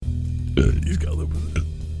gotta live with it.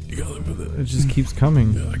 You gotta live with it. It just keeps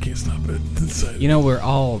coming. Yeah, I can't stop it. It's inside. You know, we're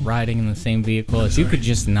all riding in the same vehicle. If you could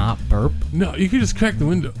just not burp. No, you can just crack the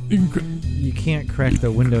window. You can't crack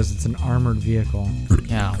the windows. It's an armored vehicle.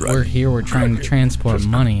 Yeah, we're here. We're trying to transport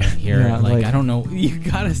money here. Yeah, like, like- I don't know. You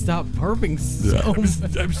gotta stop burping so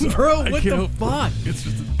I'm sorry. Bro, I what can't the help fuck? it. It's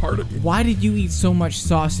just a part of me. Why did you eat so much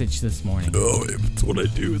sausage this morning? Oh, it's what I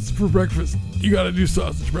do. It's for breakfast. You gotta do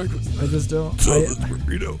sausage breakfast. I just don't. Sausage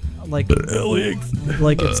burrito. Like eggs.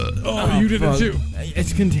 Like it's Oh, you did it fuck. too.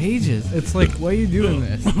 It's contagious. it's like Why are you doing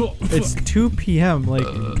this? it's 2 p.m. Like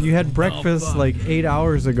you had breakfast fuck. like 8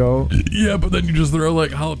 hours ago. Yeah, but then you just throw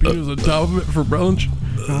like jalapenos on top of it for brunch.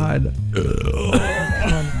 God,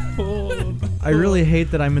 I really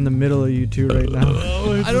hate that I'm in the middle of you two right now.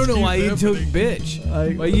 I don't know why you took bitch.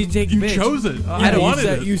 Why you take You bitch? chose it. I You don't. wanted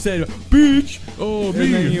it. You said bitch. Oh, And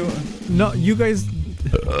then me. you, no, you guys.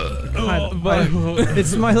 God,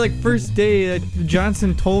 it's my like first day that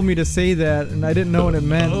Johnson told me to say that, and I didn't know what it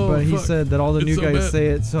meant, Oh, but he fuck. said that all the It's new so guys bad. say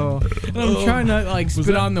it. So And I'm trying to like spit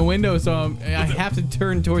that- on the window, so I have to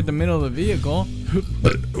turn toward the middle of the vehicle.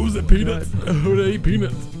 Was it peanuts? Who did I eat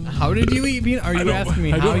peanuts? How did you eat peanut? Are you asking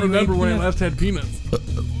me I how don't you remember ate when I peanuts? last had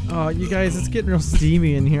peanuts. you guys, it's getting real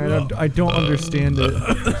steamy in here. I don't understand it.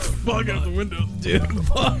 Fuck out the window. Dude,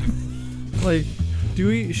 fuck. Like, should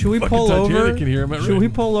we Fucking pull Titanic over? in here, am I Should right? we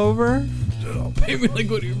pull over? Maybe like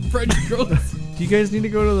what your French girls. Do you guys need to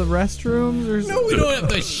go to the restrooms or No, something? we don't have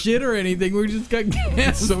to shit or anything. We just got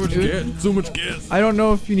gas. So much dude. gas. So much gas. I don't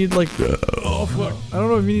know if you need like, Oh, fuck. I don't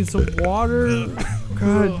know if you need some water.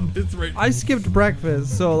 God, It's right. I skipped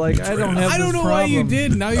breakfast, so like I don't have. I don't this know why you problem.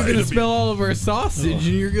 did. Now you're gonna to be- smell all of our sausage,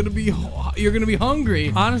 and you're gonna be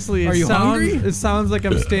hungry. Honestly, Are you hungry? It sounds like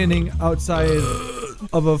I'm standing outside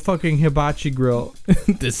of a fucking hibachi grill.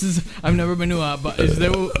 I've never been to a is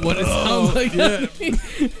that what it sounds like? yeah.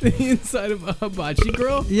 The inside of a hibachi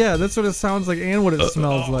grill? Yeah, that's what it sounds like and what it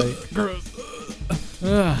smells like. Gross.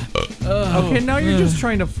 Okay, now you're just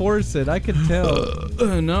trying to force it. I could tell.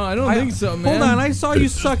 No, I don't think so, man. Hold on, I saw you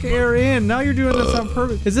suck air in. Now you're doing this on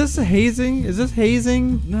purpose. Is this hazing? Is this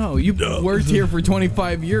hazing? No, you worked here for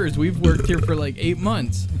 25 years. We've worked here for like 8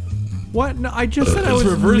 months. What? No, I just said I It's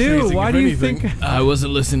was reverse new. hazing, Why if do you anything. think? I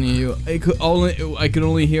wasn't listening to you. I could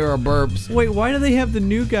only hear our burps. Wait, why do they have the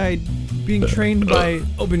new guy being trained by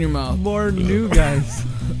Open your mouth. more new guys?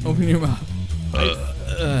 Open your mouth.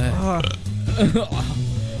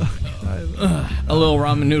 A little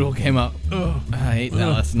ramen noodle came up. I ate that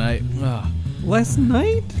last night. Last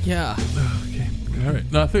night? Yeah, Okay. All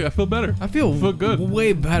right. No, I feel better. I feel good.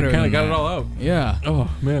 way better. Kind than of got that. it all out. Yeah. Oh,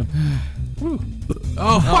 man.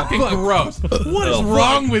 Oh, fucking gross. What is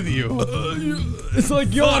wrong with you? It's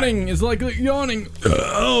like yawning. It's like yawning.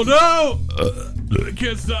 Oh, no. I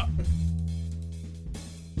can't stop.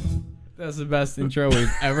 That's the best intro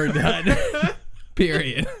we've ever done.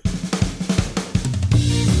 Period.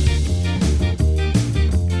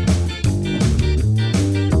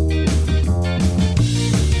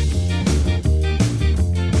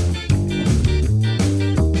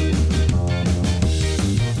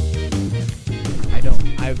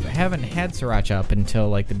 I haven't had sriracha up until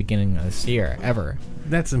like the beginning of this year, ever.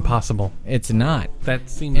 That's impossible. It's not. That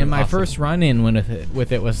seems And my first run-in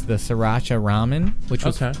with it was the sriracha ramen, which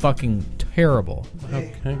was Okay. fucking terrible.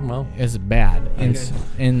 Okay, well. It was bad.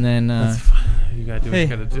 And then You gotta do what Hey. you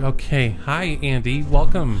gotta do. Okay. Hi, Andy.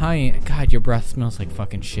 Welcome. hi, God, your breath smells like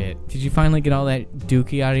fucking shit. Did you finally get all that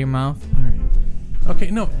dookie out of your mouth? All right.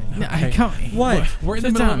 Okay, no. No, I Okay. can't. What? We're in the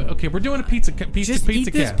Sit middle down. of it. Okay, we're doing a pizza Just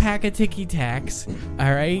eat this cast. pack of Tiki Tacs,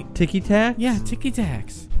 all right? Ticky tack? Yeah, Tiki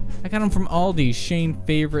Tacs. I got them from Aldi, Shane's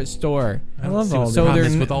favorite store. I love See what's all the So problem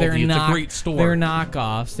they're is with Aldi. they're It's a knock- great store. They're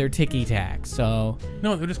knockoffs. They're Tiki Tacs. So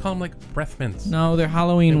No, they just call them like breath mints. no, they're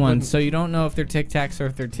Halloween They ones. wouldn't- So you don't know if they're Tic Tacs or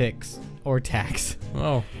if they're ticks or tax.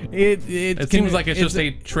 Oh, It seems like it's just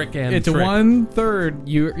a trick and It's trick. 1/3.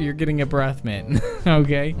 You're getting a breath mint.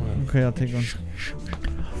 Okay. Okay, I'll take one.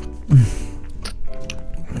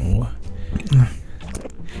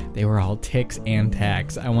 They were all ticks and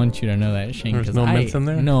tax. I want you to know that, Shane. There's 'cause no I- mints in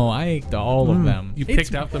there? No, I ate all of them. You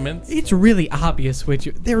picked out the mints? It's really obvious which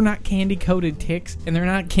they're not candy coated ticks and they're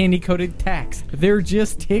not candy coated tax. They're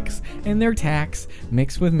just ticks and they're tax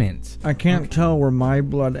mixed with mints. I can't tell where my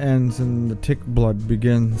blood ends and the tick blood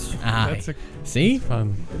begins. That's See?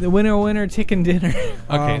 fun. The winner chicken dinner.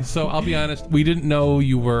 Okay, so I'll be honest. We didn't know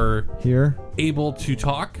you were Here? able to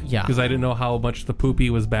talk. Yeah. Because I didn't know how much the poopy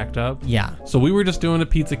was backed up. Yeah. So we were just doing a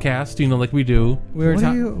pizza cast, like we do. We were What are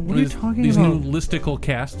talking you talking These about? new listicle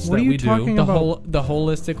casts What that are you we do. talking about? the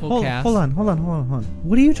holistical cast. Hold on.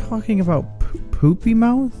 What are you talking about? poopy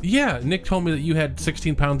mouth? Yeah, Nick told me that you had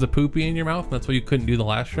 16 pounds of poopy in your mouth, and that's why you couldn't do the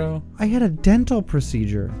last show. I had a dental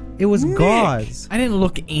procedure. It was gauze. I didn't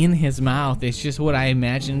look in his mouth. It's just what I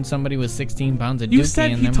imagined somebody with 16 pounds of dookie You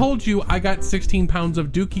said in he them. told you I got 16 pounds of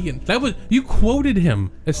dookie, and that was you quoted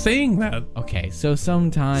him as saying that. Okay, so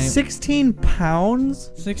sometime 16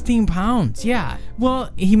 pounds? 16 pounds, yeah.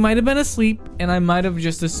 Well, he might have been asleep, and I might have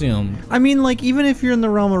just assumed. I mean, like, even if you're in the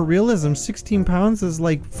realm of realism, 16 pounds is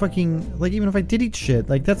like fucking, like, even if I did eat shit,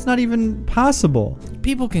 like, that's not even possible.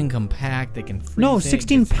 People can compact, they can freeze No, it,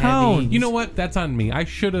 16 it's heavy. pounds. You know what? That's on me. I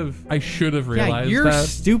should have Yeah, realized you're that.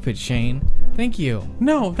 stupid, Shane. Thank you.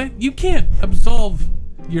 No, that you can't absolve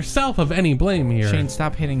yourself of any blame here. Shane,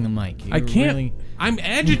 stop hitting the mic. I You're can't. really- I'm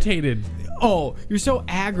agitated. Oh, you're so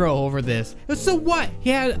aggro over this. So what? He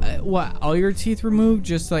had what? All your teeth removed?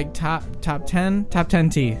 Just like top 10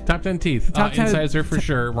 teeth. Top 10 teeth. Top 10 incisor for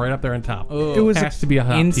sure, right up there on top. Oh, It was has to be a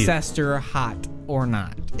hot teeth. Incestor, hot or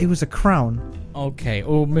not? It was a crown. Okay.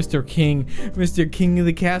 Oh, Mr. King of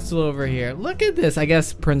the castle over here. Look at this. I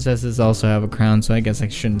guess princesses also have a crown, so I guess I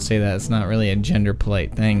shouldn't say that. It's not really a gender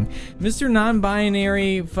polite thing. Mr.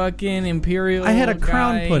 Non-binary fucking imperial. I had a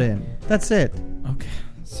crown guy. put in. That's it. Okay.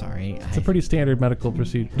 Sorry. It's a pretty standard medical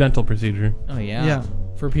procedure, dental procedure. Oh yeah. Yeah.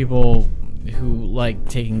 For people who like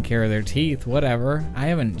taking care of their teeth, whatever. I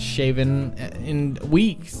haven't shaven in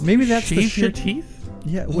weeks. Maybe that's the Shave your shit. teeth?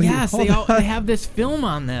 Yeah. wait, Yes, hold they on. have this film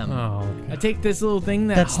on them. Oh, I okay. take this little thing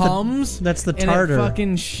that That's the- hums. that's the and tartar. it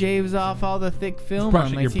fucking shaves off all the thick film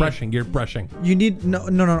Brushing, on my you're teeth. brushing, you're brushing. You need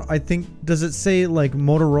no. I think does it say like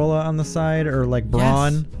Motorola on the side or like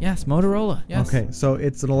Braun? Yes, Motorola. Yes. Okay, so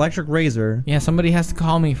it's an electric razor. Yeah, somebody has to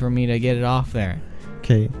call me for me to get it off there.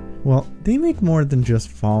 Okay. Well, they make more than just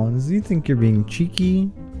phones. Do you think you're being cheeky?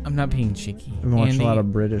 I'm not being cheeky. I've been watching Andy, a lot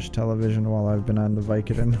of British television while I've been on the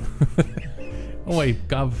Vicodin. Oh wait,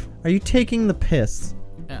 Gov. Are you taking the piss?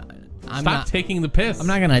 I'm Stop not, taking the piss. I'm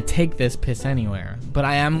not gonna take this piss anywhere. But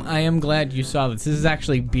I am glad you saw this. This is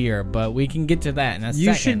actually beer, but we can get to that in a second.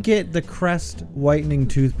 You should get the Crest whitening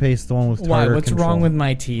toothpaste, the one with Why? tartar What's control. wrong with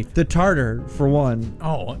my teeth? the tartar for one?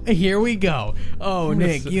 Oh, here we go. Oh,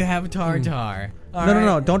 Nick, is- you have tartar. All No, right.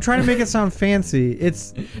 no. Don't try to make it sound fancy.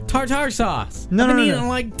 It's Tartar sauce. No, I've no, been no, eating no.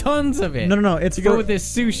 like tons of it. no. It's To for go with this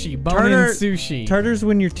sushi, bone-in tartar sushi. Tartar's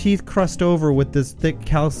when your teeth crust over with this thick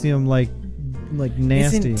calcium, like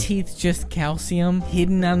nasty. Isn't teeth just calcium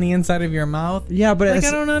hidden on the inside of your mouth? Yeah, but Like, it's,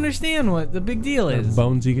 I don't understand what the big deal is.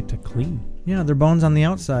 Bones you get to clean. yeah, they're bones on the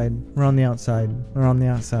outside. We're on the outside. We're on the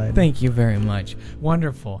outside. Thank you very much.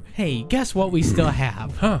 Wonderful. Hey, guess what we still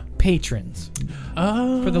have? Huh. Patrons.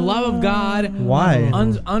 Oh. For the love of God. Why?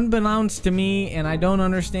 Unbeknownst to me, and I don't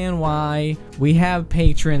understand why, we have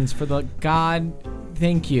patrons. For the God,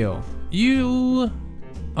 thank you. You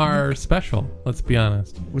are special. Let's be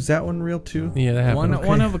honest. Was that one real too? Yeah, that happened.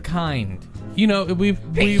 One of a kind. You know, we've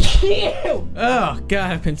Oh,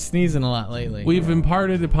 God, I've been sneezing a lot lately. we've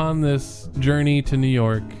imparted upon this journey to New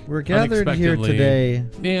York. We're gathered here unexpectedly. today.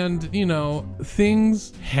 And, you know,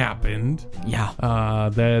 things happened Yeah.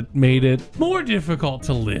 that made it more difficult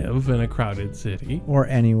to live in a crowded city. Or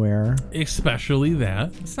anywhere. Especially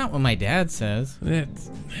that. It's not what my dad says.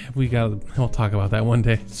 We'll talk about that one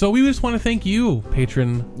day. So we just want to thank you,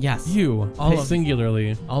 patron. Yes. You. All of-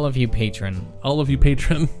 singularly. All of you patron. All of you,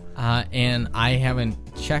 patron. And I haven't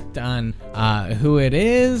checked on who it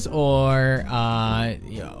is or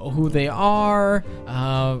who they are.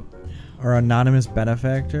 Our anonymous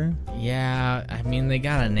benefactor. Yeah, I mean, they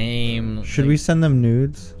got a name. Should we send them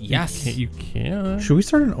nudes? Yes. You can't. Should we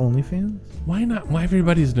start an OnlyFans? Why not? Why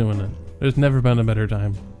everybody's doing it? There's never been a better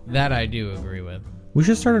time. That I do agree with. We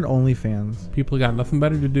should start an OnlyFans. People got nothing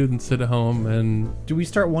better to do than sit at home and Do we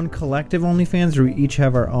start one collective OnlyFans, or we each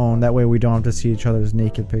have our own? That way we don't have to see each other's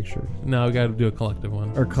naked pictures. now we got to do a collective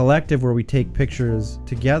one. Or collective, where we take pictures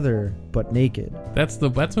together but naked, That's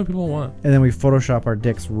what people want. and then we Photoshop our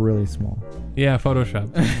dicks really small. Yeah, Photoshop.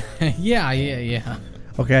 Yeah.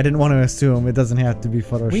 Okay, I didn't want to assume it doesn't have to be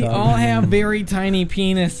Photoshop. We all have very tiny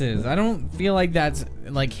penises. I don't feel like that's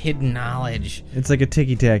like hidden knowledge. It's like a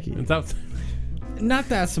ticky tacky. It's out. Not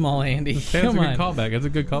that small, Andy. That's a Come good on. callback. That's a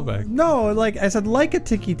good callback. No, like I said, like a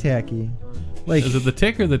ticky tacky. Like Is it the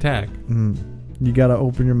tick or the tack? you gotta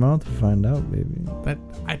open your mouth to find out, baby.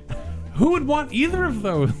 Who would want either of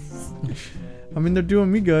those? I mean, they're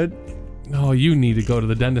doing me good. Oh, you need to go to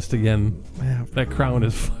the dentist again. Yeah. That crown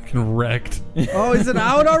is fucking wrecked. Oh, is it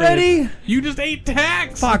out already? You just ate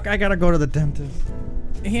tacks. Fuck! I gotta go to the dentist.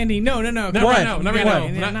 Andy, no. Not What? right now. Not right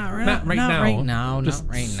What? now. Not right Not right not now. right now, not Just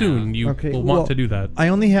right now. soon you Okay, will want well, to do that. I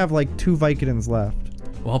only have like 2 Vicodins left.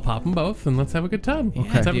 Well, pop them both and let's have a good time. Yeah,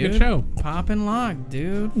 Let's have a dude. good show. Pop and lock,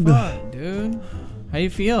 dude. Fuck, dude. How you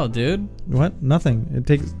feel, dude? What? Nothing. It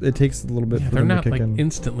takes a little bit Yeah, for they're them to not kick like in.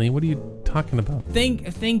 instantly. What are you talking about?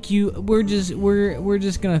 Thank you. We're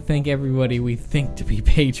just gonna thank everybody we think to be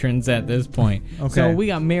patrons at this point. Okay. So we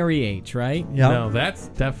got Mary H, right? Yep. No, that's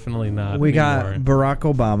definitely not. We got anymore.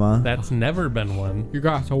 Barack Obama. That's never been one. You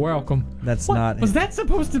guys are welcome. That's What? not. Was that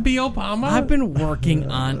supposed to be Obama? I've been working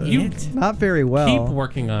on You- it. Not very well. Keep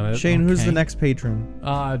working on it. Shane, who's Okay. the next patron?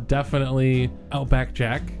 Definitely Outback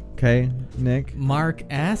Jack. Okay, Nick. Mark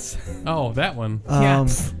S. Oh, that one.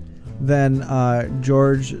 Yes. Then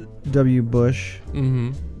George W. Bush.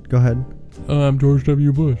 Mm-hmm. Go ahead. I'm George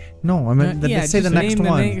W. Bush. No, I mean Yeah, say the just next name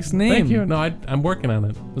one. The next name. Thank you. No, I'm working on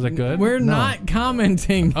it. Was that good? We're No. not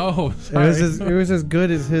commenting. Oh, It sorry. was as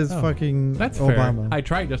good as his Oh, fucking That's fair. Obama. I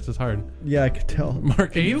tried just as hard. Yeah, I could tell.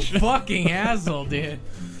 Mark H. You fucking asshole, dude.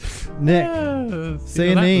 Nick, Yeah,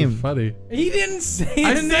 say a that was name. Funny. He didn't say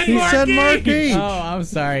I the said name. he said Mark H. Oh, I'm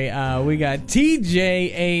sorry. We got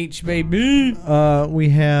TJH, baby. We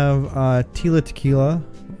have Tila Tequila.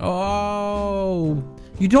 Oh,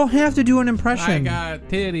 You don't have to do an I impression. got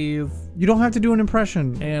titties You don't have to do an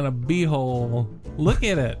impression. and a beehole. Look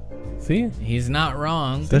at it. See? He's not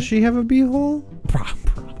wrong. Does she have a beehole?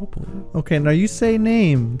 Probably. Okay, now you say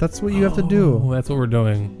name. That's what you have to Oh, do. that's what we're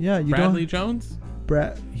doing. Yeah, you Bradley don't. Jones?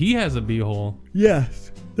 Brad. He has a beehole.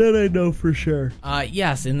 Yes, that I know for sure.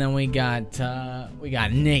 Yes, and then we got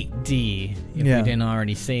Nate D. If Yeah. we didn't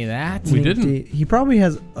already say that. We didn't. He probably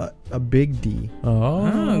has a big D.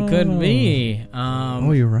 Oh, could be.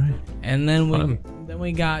 Oh, you're right. And then Fun.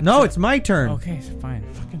 we got. No, it's my turn. Okay, so fine.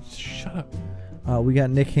 Fucking shut up. We got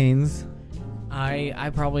Nick Haynes.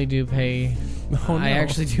 I probably do pay. Oh, no. I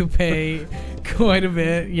actually do pay quite a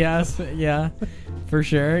bit. Yes, yeah, for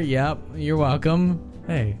sure. Yep, you're welcome.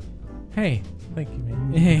 Hey, Hey, thank you,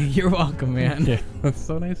 man. hey, you're welcome, man. Yeah, that's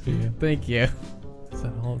so nice of you. Thank you. Is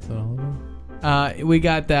that all? Is that all of them? We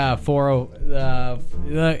got the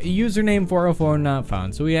the username 404 not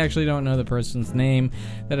found. So we actually don't know the person's name.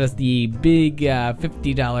 That is the big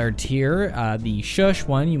 $50 tier. The shush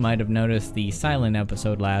one, you might have noticed the silent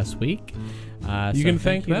episode last week. You can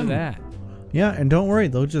thank you for them. that. Yeah, and don't worry,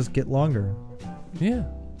 they'll just get longer. Yeah.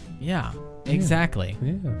 Yeah, exactly.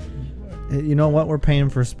 Yeah. You know what? We're paying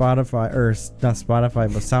for Spotify, or not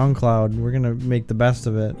Spotify, but SoundCloud. We're gonna make the best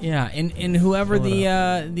of it. Yeah, and whoever Fill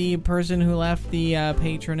it the person who left the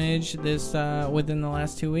patronage this within the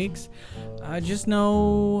last 2 weeks, just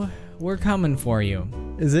know we're coming for you.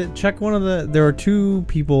 Is it? Check one of the. There were two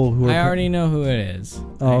people who were. I already know who it is.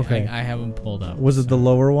 Oh, okay. I have them pulled up. Was it the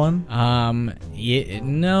lower one?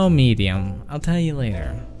 No, medium. I'll tell you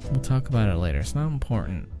later. We'll talk about it later. It's not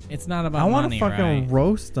important. It's not about I want money, to fucking right?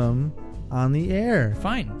 roast them on the air.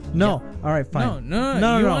 Fine. No. All right. Fine. No.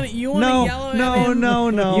 No. You no. wanna yell at no. him? No.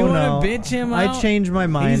 No. You no. wanna bitch him out? I changed my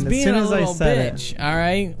mind He's as being soon a as I little said bitch. All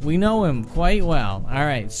right, we know him quite well. All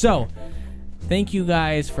right, so thank you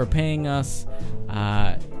guys for paying us.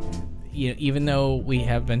 Even though we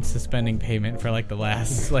have been suspending payment for like the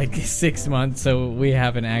last 6 months, so we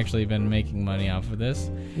haven't actually been making money off of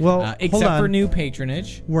this. Well, hold except on. for new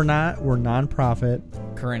patronage. We're not. We're non-profit.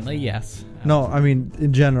 Currently, yes. No, I mean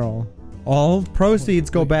in general. All proceeds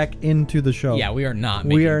go back into the show. Yeah, we are not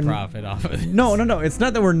We making are profit off of this. No. It's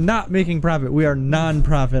not that we're not making profit. We are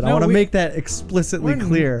non-profit. I No, want to we- make that explicitly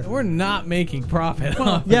clear. We're not making profit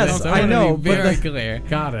off of yes, this. I wanna know, be but very the- clear.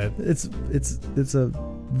 Got it. It's a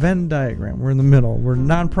Venn diagram. We're in the middle. We're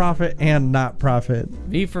non-profit and not profit.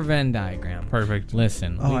 V for Venn diagram. Perfect.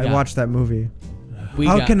 Listen. Oh, I watched that movie. We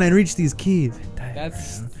How got, can I reach these keys?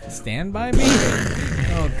 That's Stand By Me?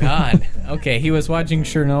 Oh, God. Okay, he was watching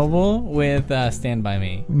Chernobyl with Stand By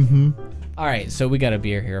Me. Mm-hmm. All right, so we got a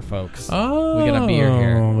beer here, folks. Oh, We got a beer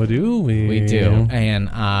here. Do we? We do. And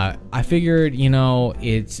I figured,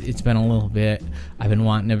 it's been a little bit. I've been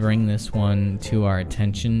wanting to bring this one to our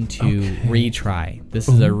attention to retry. This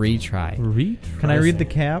is a retry. Can I read the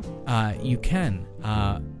cap? You can.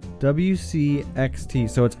 WCXT.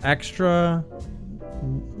 So it's extra.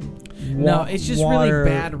 No, it's just water. really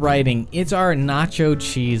bad writing. It's our nacho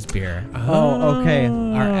cheese beer. Oh, okay.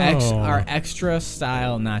 Our extra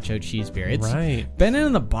style nacho cheese beer. It's Right. been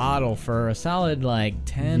in the bottle for a solid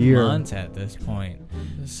 10 Year. months at this point.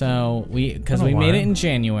 So because Been a we made it while. in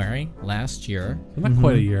January last year. Not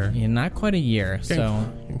quite a year. Yeah, not quite a year. So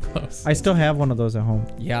Getting close. I still have one of those at home.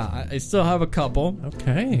 yeah, I still have a couple.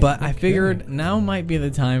 Okay. But I figured now might be the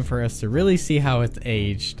time for us to really see how it's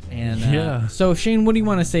aged. And Yeah. so Shane, what do you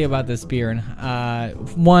want to say about this this beer.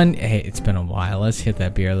 And one, hey, it's been a while. Let's hit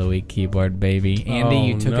that beer of the week keyboard, baby. Andy,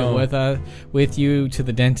 you took it with you to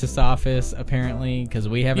the dentist office apparently because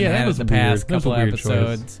we haven't had it the past couple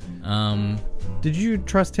episodes. Did you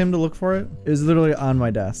trust him to look for it? It was literally on my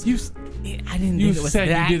desk. I didn't think it was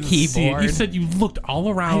that keyboard. You said you looked all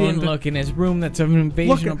around. I didn't look in his room. That's an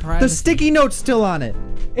invasion of privacy. The sticky note's still on it.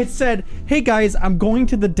 It said, "Hey guys, I'm going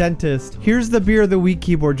to the dentist. Here's the beer of the week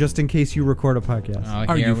keyboard, just in case you record a podcast."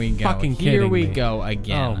 Oh, here we go. Here we go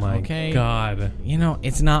again. Oh my god! You know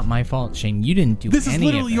it's not my fault, Shane. You didn't do this. Any This is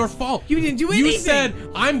literally of your fault. You didn't do anything. You said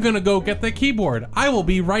I'm gonna go get the keyboard. I will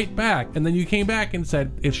be right back, and then you came back and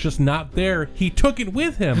said it's just not there. He took it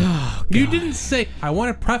with him. Oh, you didn't say. I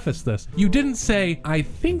want to preface this. You didn't say I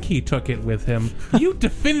think he took it with him. You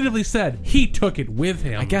definitively said he took it with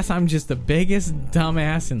him. I guess I'm just the biggest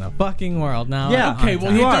dumbass in the fucking world now. Yeah. Okay,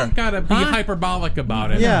 well, you don't gotta be hyperbolic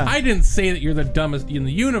about it. Yeah. I didn't say that you're the dumbest in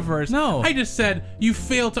the universe. No. I just said you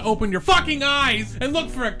failed to open your fucking eyes and look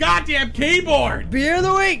for a goddamn keyboard. Beer of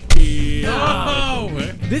the week. No.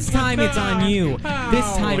 This time it's on you. This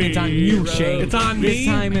time it's on you, Shane. It's on me? This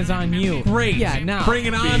time it's on you. Great. Yeah, now. Bring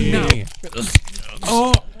it on No. me.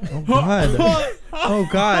 Oh. God. Oh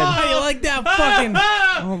God. Oh, you like that fucking...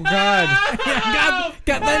 Oh God.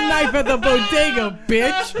 got that knife at the bodega,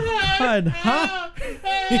 bitch. God. Huh?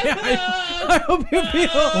 Yeah, I hope you feel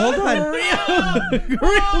Hold on. real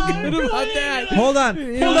good about that. Hold on.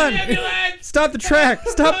 Hold on. Stop the track.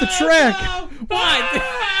 Stop the track. What?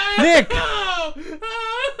 Nick.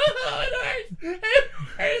 It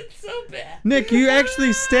hurts so bad. Nick, you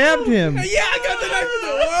actually stabbed him. Yeah, I got the knife.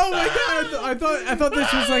 Oh my god! I thought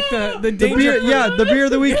this was like the The danger. beer, yeah, the beer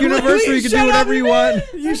of the week universe where you can do whatever you want.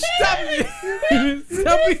 You stop me!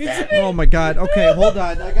 Stop me! Oh my God. Okay, hold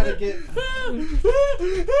on. I gotta get.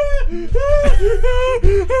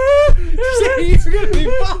 You're gonna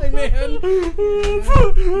be fine, man.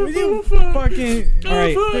 Will you fucking All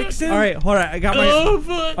right. fix it? All right, hold on. I got my.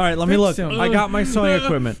 All right, let me look. him. I got my sewing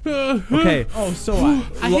equipment. Okay. Oh, so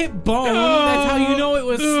I hit bone. That's how you know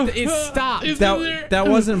it stopped. That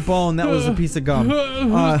wasn't bone. That was a piece of gum.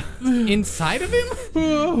 Inside of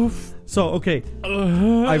him? So okay,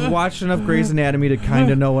 I've watched enough Grey's Anatomy to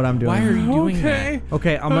kind of know what I'm doing. Why are you doing that?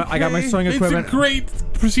 Okay, I got my sewing equipment. It's a great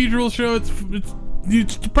procedural show. It's you're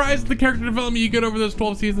surprised at the character development you get over those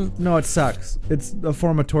 12 seasons. No, it sucks. It's a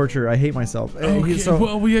form of torture. I hate myself. Okay, So,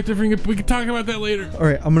 well, we have to bring it. We can talk about that later. all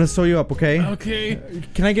right, I'm gonna sew you up. Okay. Okay.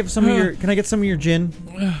 Can I get some of your? Can I get some of your gin?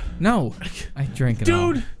 No, I drank it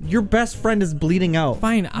all. Dude, Your best friend is bleeding out.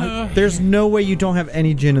 Fine. There's no way you don't have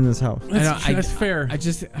any gin in this house. that's fair.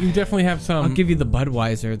 You definitely have some. I'll give you the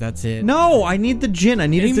Budweiser. That's it. No, I need the gin. I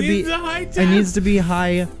need it to be. needs a high It needs to be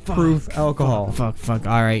high proof alcohol. Fuck.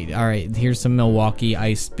 All right. Here's some Milwaukee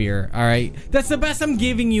iced beer. All right. That's the best I'm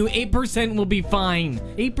giving you. 8% will be fine.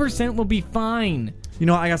 8% will be fine. You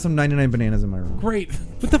know, I got some 99 bananas in my room. Great.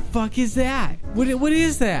 What the fuck is that? What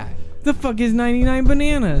is that? The fuck is 99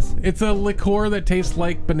 bananas? It's a liqueur that tastes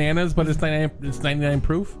like bananas, but it's 99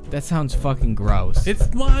 proof. That sounds fucking gross. It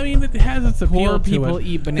has its appeal Poor to people it.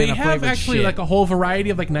 eat banana They have flavored actually shit. like a whole variety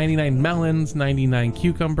of like 99 melons, 99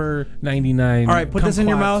 cucumber, 99. All right, put this in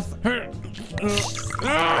your mouth.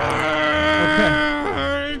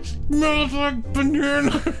 It smells like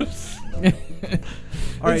bananas.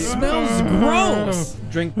 All right, It smells gross.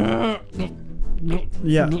 drink.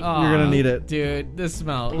 Yeah, you're gonna need it. Dude, this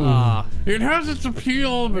smell. It has its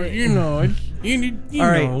appeal, but you know, you All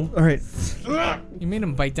right, know. all right. You made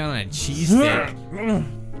him bite down on a cheesesteak.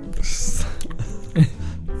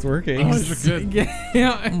 It's working. Those are good.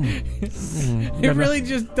 It really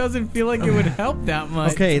just doesn't feel like it would help that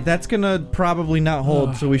much. Okay, that's gonna probably not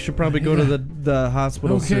hold, so we should probably go to the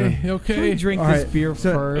hospital soon. Can we Okay. drink All this right, beer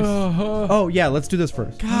so- first? Oh yeah, let's do this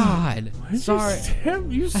first. God, sorry.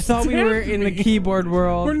 You I thought we were in the keyboard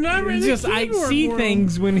world. We're not in the Just I keyboard see world.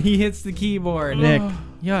 things when he hits the keyboard. Nick,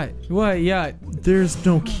 Yeah. What? Yeah. there's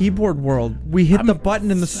no keyboard world. We hit the button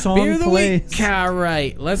and the song Beer of the plays. week. All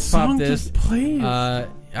right, let's pop Song this. just plays.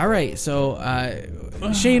 All right. So,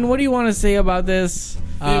 Shane, what do you want to say about this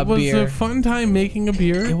it was beer? a fun time making a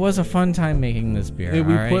beer. It was a fun time making this beer. we all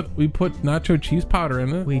right? put nacho cheese powder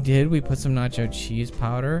in it. We did. We put some nacho cheese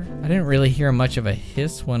powder. I didn't really hear much of a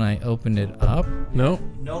hiss when I opened it up. No.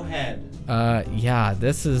 No head. Yeah,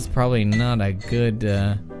 this is probably not a good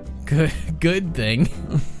thing.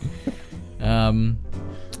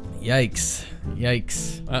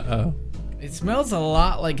 Yikes. Uh oh. It smells a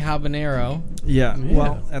lot like habanero Yeah. Yeah.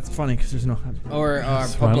 Well, that's funny because there's no. or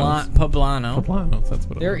Swanos. poblano. Poblanos, that's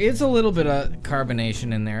what it There was. is a little bit of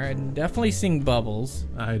carbonation in there. I'm definitely seeing bubbles.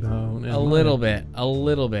 I don't know. A little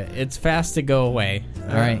bit. It's fast to go away.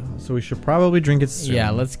 All right. So we should probably drink it soon. Yeah,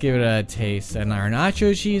 let's give it a taste. And our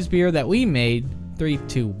nacho cheese beer that we made, 3,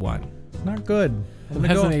 2, 1. Not good. It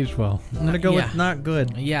hasn't aged well. I'm gonna go Yeah. with not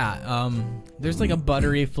good. Yeah, there's like a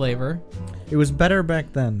buttery flavor. It was better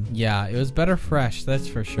back then. Yeah, it was better fresh, that's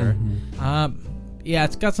for sure. Yeah,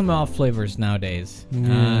 it's got some off flavors nowadays.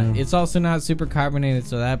 It's also not super carbonated,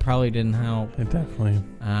 so that probably didn't help. It definitely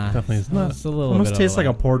is not. It's a little Almost bit tastes like a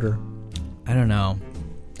of porter. I don't know.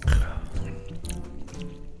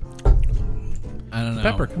 I don't know.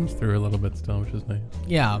 Pepper comes through a little bit still, which is nice.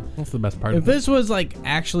 Yeah. That's the best part. If of it. this was like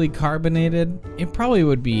actually carbonated, it probably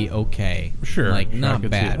would be okay. Sure, Like sure, I not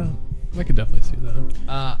could see bad. that. I could definitely see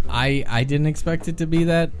that. I didn't expect it to be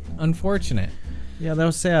that unfortunate. Yeah, that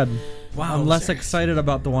was sad. Wow. I'm less excited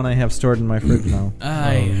about the one I have stored in my fridge now.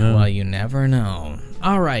 no. Well, you never know.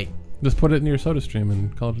 All right. Just put it in your soda stream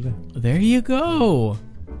and call it a day. There you go.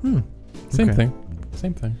 Same Okay. thing.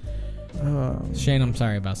 Same thing. Shane, I'm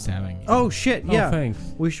sorry about stabbing you. Oh shit! Yeah. Oh, thanks.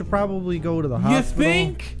 We should probably go to the You hospital.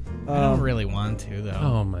 think? I don't really want to, though.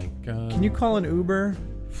 Oh my god. Can you call an Uber?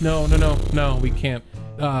 No, we can't.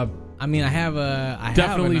 I mean, I have a...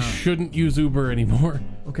 Definitely shouldn't use Uber anymore.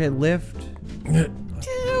 Okay, Lyft.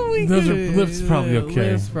 Lyft's probably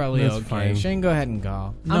okay. Lyft's probably That's okay. fine. Shane, go ahead and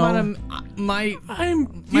call. No. I'm on my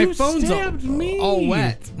You phone's stabbed me. all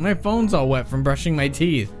wet. My phone's all wet from brushing my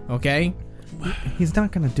teeth, okay? He's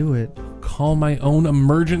not gonna do it. Call my own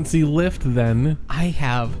emergency lift then. I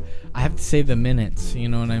have to save the minutes, you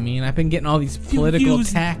know what I mean? I've been getting all these political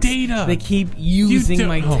use texts. data. They keep using You do-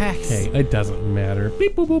 my texts. Okay, it doesn't matter.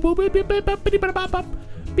 Beep boop boop boop beep beep beep beep beep beep bop bop.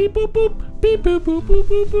 Beep boop boop beep boop boop boop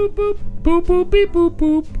boop boop boop boop boop beep boop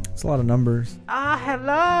boop. It's a lot of numbers.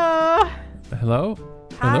 Hello. Hello?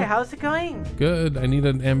 Hi, Hello? how's it going? Good. I need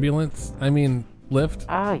an ambulance. I mean, lift.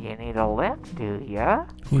 Oh, you need a lift, do ya?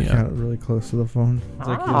 We Yeah. got it really close to the phone. It's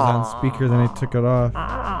like he was on speaker, then he took it off.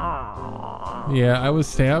 Oh. Yeah, I was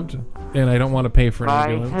stabbed, and I don't want to pay for an By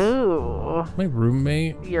ambulance. who? My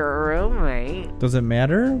roommate. Your roommate? Does it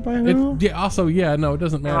matter by who? Yeah. Also, yeah. No, it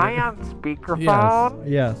doesn't Am I matter. on speakerphone?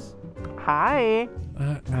 Yes. Hi.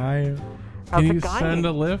 Hi. How's Can it you going? send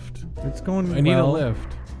a lift? It's going I need a well.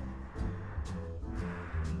 lift.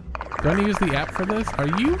 Do I need to use the app for this? Are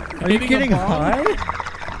you? Are you getting high?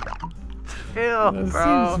 Ew, This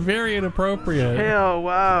bro. seems very inappropriate. Ew,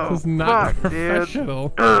 wow. This is not Fuck, dude.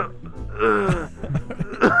 professional.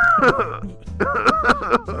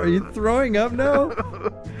 Are you throwing up now?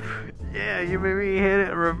 Yeah, you made me hit it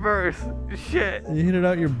in reverse. Shit. You hit it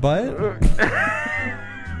out your butt?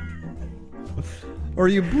 Or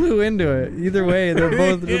you blew into it. Either way, they're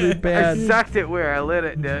both really I bad. sucked it where I lit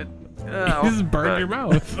it, dude. Oh, You just burned your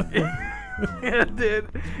mouth. Yeah, dude.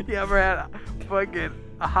 You ever had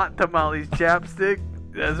a hot tamales chapstick?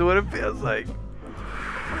 That's what it feels like.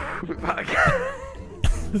 Fuck.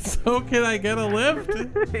 So can I get a lift?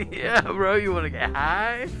 Yeah, bro. You want to get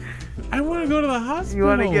high? I want to go to the hospital. You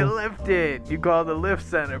want to get lifted? You call the lift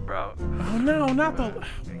center, bro. Oh no, not the.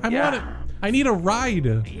 Yeah. I need a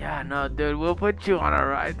ride. Yeah, no, dude. We'll put you on a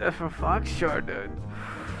ride. That's for fuck sure, dude.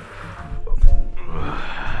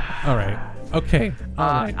 All right. Okay. All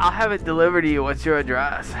right. I'll have it delivered to you. What's your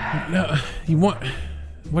address? No, you want?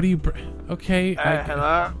 What do you? Okay.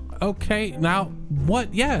 Hello? Okay. Now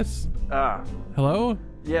what? Yes. Hello.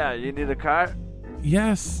 Yeah, you need a car?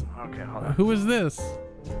 Yes. Okay, hold on. Who is this?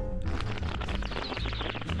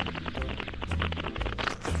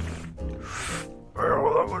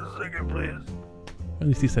 Hold on 1 second, please. At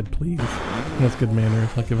least he said please. That's good manners.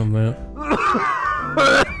 I'll give him that.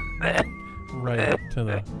 Right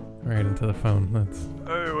into the phone. That's.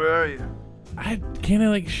 Hey, where are you? Can't I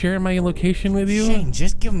like share my location with you? Shane,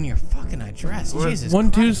 just give him your fucking address. Jesus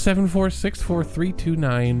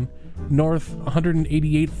 127464329 North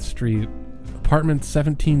 188th Street, apartment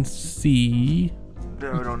 17C.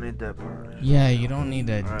 No, we don't need that part. Yeah, you don't need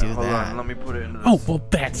to do Hold that. on, let me put it into Oh, well,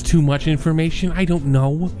 that's too much information. I don't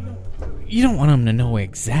know. You don't want him to know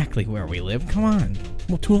exactly where we live. Come on.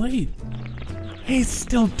 Well, too late. He's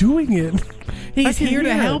still doing it. I He's can here to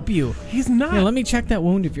hear it. help you. He's not. Here, let me check that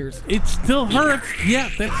wound of yours. It still hurts. Yeah,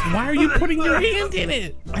 that's why are you putting your hand in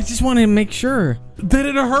it? I just wanted to make sure That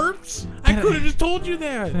it hurts? I could have just told you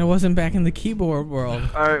that. that I wasn't back in the keyboard world.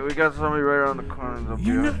 Alright, we got somebody right around the corner.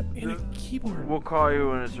 You're not in a keyboard. We'll call you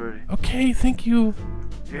when it's ready. Okay, thank you.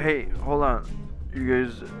 Hey, hold on. You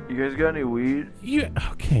guys got any weed?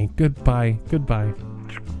 Okay, goodbye.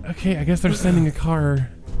 Okay, I guess they're sending a car.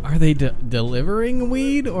 Are they delivering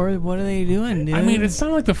weed or what are they doing, dude? I mean, it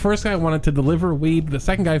sounded like the first guy wanted to deliver weed. The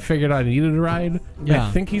second guy figured out he needed a ride. Yeah.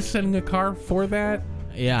 I think he's sending a car for that.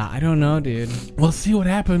 Yeah, I don't know, dude. We'll see what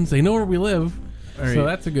happens. They know where we live. right. So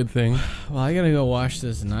that's a good thing. Well, I gotta go wash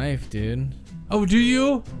this knife, dude. Oh, do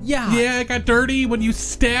you? Yeah. Yeah, it got dirty when you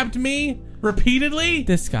stabbed me repeatedly.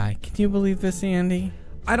 This guy. Can you believe this, Andy?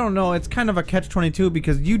 I don't know. It's kind of a catch-22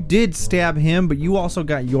 because you did stab him, but you also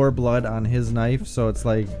got your blood on his knife, so it's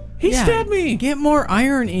like... He stabbed me. Get more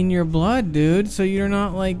iron in your blood, dude, so you're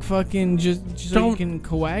not like fucking just so you Don't can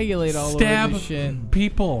coagulate all Stab over the shit.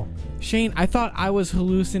 people. Shane, I thought I was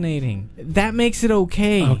hallucinating. That makes it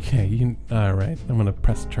okay. Okay, all right. I'm gonna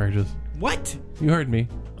press charges. What? You heard me.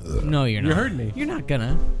 No, you're not. You heard me. You're not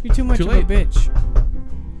gonna. You're too much Too of a late.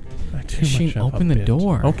 bitch. Not too Shane, much of a open the bitch.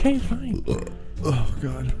 door. Okay, fine. Oh,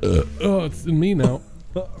 God. Oh, it's in me now.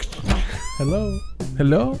 Hello?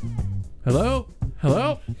 Hello? Hello?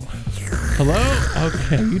 Hello? Hello?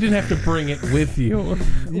 Okay, you didn't have to bring it with you.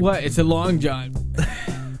 What? It's a long john.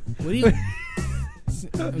 What are you?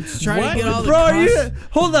 I'm just trying What? to get all the Bro, cus-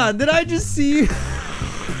 hold on. Did I just see you?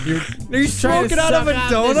 Are you Just trying to smoking out of a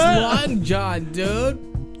suck donut? This long john, dude.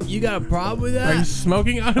 You got a problem with Are you that?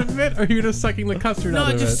 smoking out of it, or are you just sucking the custard No,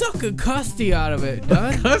 out of just it? suck a custy out of it, dude.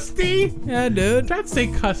 Custy? Yeah, dude. Don't say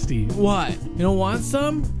custy. What? You don't want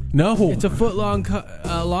some? No. It's a foot long,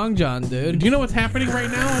 long john, dude. Do you know what's happening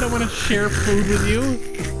right now? I don't want to share food with you.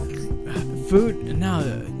 Food?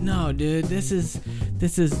 No, dude. This is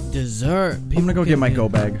dessert. I'm gonna go get my go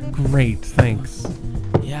bag. Great, thanks.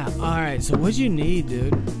 Yeah. All right. So what you need,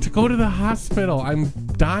 dude? To go to the hospital. I'm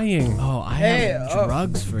dying. Oh, I Hey, have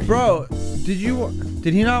drugs for you, Bro,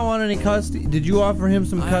 did he not want any custody? Did you offer him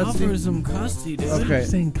some I custody? offer some custody, dude. Okay. I'm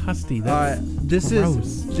saying custy. That's This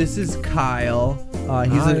gross. is Kyle.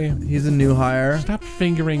 Hi. He's a new hire. Stop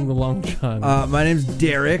fingering the long john. My name's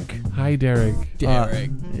Derek. Hi, Derek.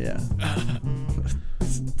 Derek. Yeah.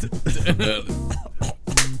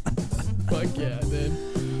 Fuck yeah,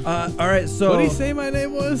 dude. All right. So. What did he say my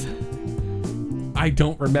name was? I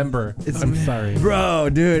don't remember. I'm sorry. Bro,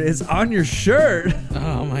 dude, it's on your shirt.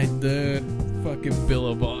 Oh my dude. Fucking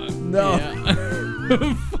Billabong. No.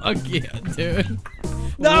 Yeah. Fuck yeah, dude.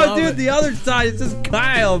 No, Love dude, it. the other side it says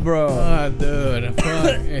Kyle, bro. Oh, dude.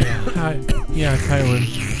 Fuck yeah. Hi. Yeah,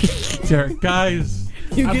 Kylan. Derek, guys.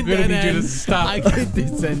 You I'm get gonna that need you to end. stop. I get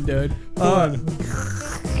this end, dude.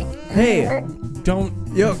 Hey, Don't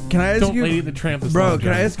can I ask Lady you, the Tramp this bro? long Can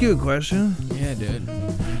I john. ask you a question? Yeah, dude.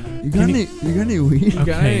 You got any weed? You got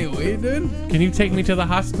Okay. any weed, dude? Can you take me to the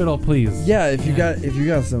hospital, please? Yeah, if you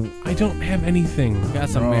got some. I don't have anything. Got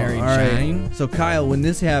some Bro, Mary all right. Jane? So Kyle, when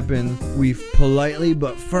this happens, we politely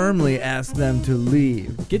but firmly ask them to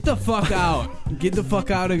leave. Get the fuck out. Get the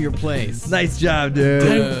fuck out of your place. Nice job, dude.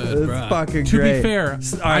 Dude, That's bruh. fucking To great. be fair, All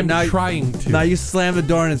right, I'm now, trying to. Now you slam the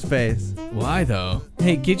door in his face. Why though?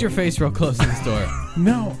 Hey, get your face real close to this door.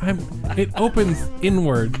 No, it opens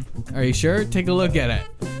inward. Are you sure? Take a look at it.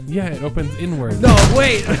 Yeah, it opens inward. No,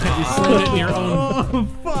 wait. You slammed it in your own. Oh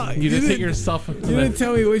fuck! You just hit yourself. You didn't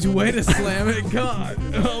tell me which way to slam it. God.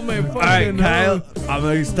 Oh my fucking All right, Kyle, nose. I'm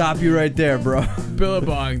gonna stop you right there, bro.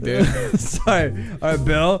 Billabong, dude. Sorry. All right,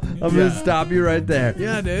 Bill, I'm gonna stop you right there.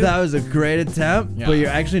 Yeah, dude. That was a great attempt, Yeah. but you're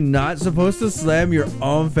actually not supposed to slam your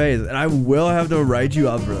own face, and I will have to write you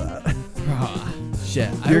up for that. Ah, shit.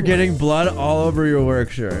 You're getting blood all over your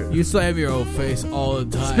work shirt. You slam your old face all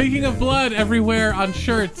the time. Speaking of blood everywhere on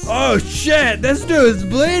shirts. Oh shit! This dude's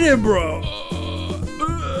bleeding, bro.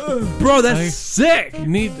 Bro, that's I- sick.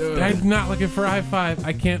 I'm not looking for a high five.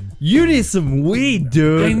 I can't. You need some weed,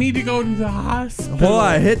 dude. I need to go to the hospital. Hold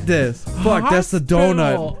on, hit this. Fuck, that's the donut.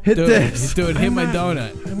 Hospital. Hit Dude, this. dude, hit I'm my not-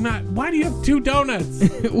 donut. I'm not. Why do you have 2 donuts?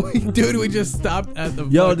 Dude, we just stopped at the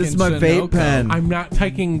Yo, this is my fucking vape Sunoco. pen. I'm not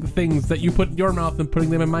taking things that you put in your mouth and putting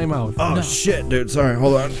them in my mouth. Oh shit, dude. Sorry,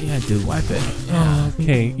 hold on. Yeah, dude, wipe it.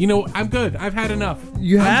 Okay, you know I'm good. I've had enough.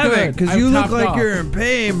 You I'm haven't, good. because I've you look topped like off. you're in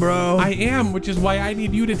pain, bro. I am, which is why I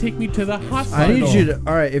need you to take me to the hospital. I need you to.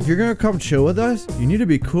 All right, if you're gonna come chill with us, you need to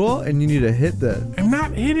be cool and you need to hit this. I'm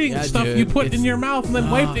not hitting Yeah, stuff dude, you put in it's- your mouth and then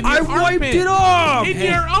wiped in your I armpit. wiped it off. In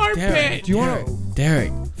your armpit. Derek, Do you wanna-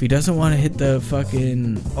 Derek, if he doesn't want to hit the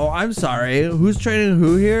fucking... Oh, I'm sorry. Who's training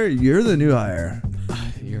who here? You're the new hire.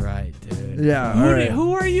 You're right, dude. Yeah. Who, all right.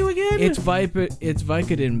 who are you again? It's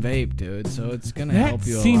Vicodin vape, dude, so it's gonna that help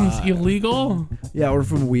you a seems lot. illegal. Yeah, we're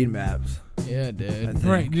from Weed Maps. Yeah, dude.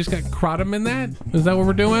 Right, you just got kratom in that? Is that what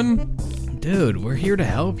we're doing? Dude, we're here to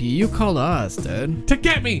help you. You called us, dude. To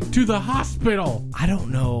get me to the hospital. I don't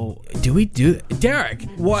know. Do we do... Derek!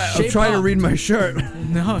 What? I'm shape trying to up. read my shirt.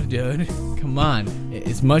 No, dude. Come on.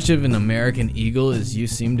 As much of an American eagle as you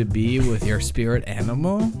seem to be with your spirit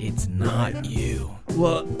animal, it's not you.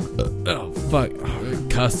 Well, Oh, fuck.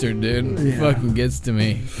 Custard, dude. Yeah. Fucking gets to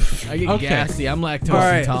me. I get Okay. gassy. I'm lactose all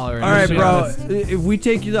right, intolerant. all right, So bro. it's- If we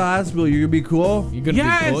take you to the hospital, you're gonna be cool. You're gonna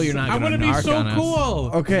Yes, be cool. You're not I gonna want to be narc so on us.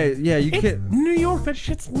 cool. Okay, yeah, you It's can't. New York. That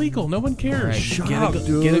shit's legal. No one cares. All right, Shut get, up, a,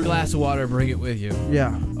 dude. get a glass of water. Bring it with you.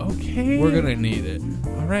 Yeah. Okay. We're gonna need it.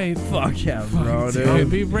 All right. Fuck yeah, bro, I'll dude.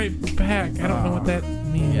 be right back. I don't know what that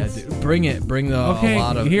means. Yeah, dude, bring it. Bring the Okay. a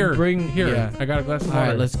lot of Here. Bring Here. Yeah. I got a glass of All water.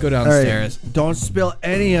 right, let's go All right, downstairs. don't spill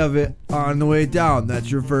any of it on the way down. That's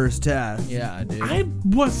your first test. Yeah, dude. I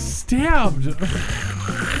was stabbed.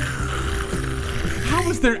 How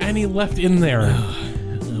was there any left in there?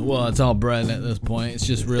 Well, it's all bread at this point. It's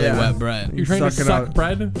just really Yeah. wet bread. You're trying to Suck it suck out.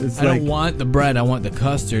 bread? It's I don't want the bread. I want the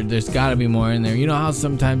custard. There's got to be more in there. You know how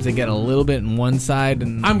sometimes they get a little bit in one side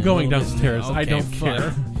and I'm a going little bit in the- downstairs. I Okay, don't fuck.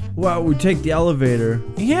 care. Well, we take the elevator.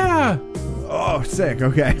 Yeah. Oh, sick.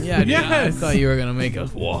 Okay. Yeah, dude, I Yes. thought you were gonna make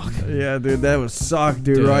us walk. Yeah, dude, that would suck,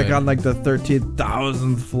 dude. Dude. We're like on like the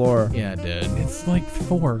 13,000th floor. Yeah, dude. It's like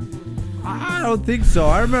 4. I don't think so.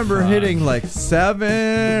 I remember hitting like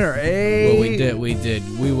 7 or 8. Well, we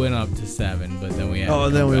did. We went up to 7, but then we had. Oh,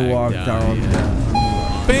 to then come we back walked down. Yeah.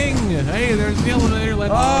 Bing! Hey, there's the elevator.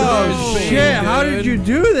 Let's Oh go. shit! How did dude. you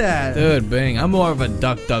do that? Dude, Bing, I'm more of a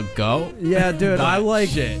duck, go. Yeah, dude, I But like.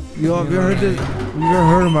 shit. You have you heard this? You ever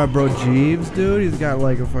heard of my bro Jeeves, dude? He's got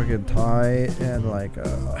like a fucking tie and like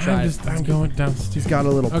a. I'm going downstairs. He's got a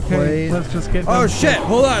little Okay, plate. let's just get. Oh down- shit!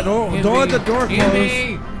 Hold on! Don't let the door close.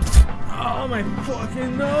 Andy! Oh my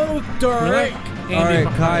fucking nose, Really? Andy, All right,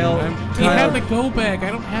 behind Kyle, me. He Kyle. had the go bag.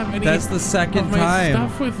 I don't have any. That's the second of my time.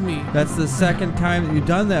 stuff with me. That's the second time that you've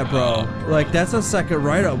done that, bro. Like that's a second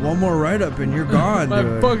write up. One more write up and you're gone, My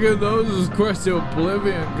dude. fucking nose is crushed to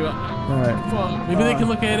oblivion, God. All right. Fuck. Maybe they can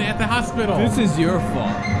look at it at the hospital. This is your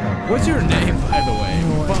fault. What's your name, by the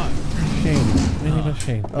way? Fuck. Shane. My name is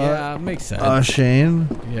Shane. Yeah, makes sense. Shane.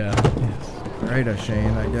 Yeah. Right,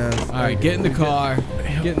 Shane, I guess. All right, get in the car.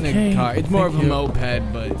 Get in the Okay, car. It's more of a thank you.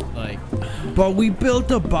 moped, but like, But we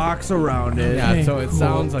built a box around it. yeah. Okay, So it cool.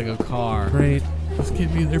 sounds like a car. Great. Just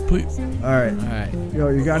get me there, please. All right. All right. Yo,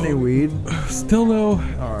 you got any weed? Still no.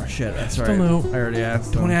 Oh shit, that's Still right. no. I already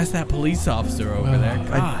asked. Don't him. ask that police officer over there.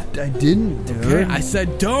 God. I didn't, dude. Okay, I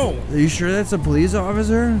said don't. Are you sure that's a police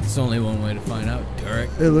officer? It's only one way to find out,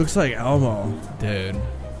 Derek. It looks like Elmo. Dude.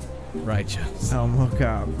 Righteous. Elmo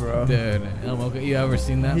cop, bro. Dude, Elmo, you ever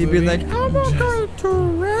seen that He'd movie? be like, Elmo going to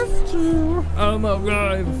rescue. Elmo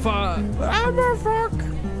going fuck. Elmo fuck.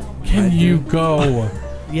 Can you go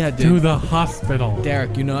Yeah, to dude. the hospital?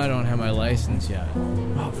 Derek, you know I don't have my license yet.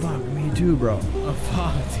 Oh fuck, me too, bro. Oh,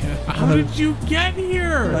 fuck, dude. How did you get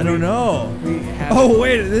here? I don't know. We have Oh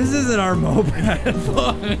wait, this isn't our moped.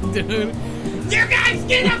 fuck, dude. You guys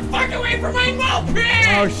get the fuck away from my moped!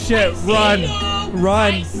 Oh shit, run.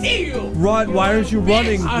 Run. I see you! Run! Why aren't you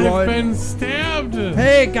running, I've run? been stabbed.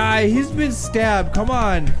 Hey guy, he's been stabbed. Come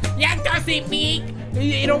on. That doesn't mean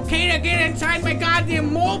it's okay to get inside my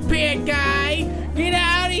goddamn moped, guy! Get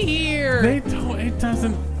out of here! They don't. It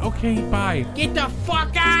doesn't. Okay, bye. Get the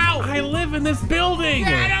fuck out! I live in this building.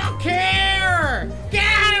 I don't care! Get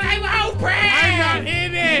out of my moped! I'm not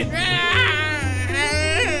in it.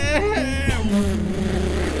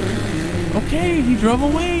 Okay, he drove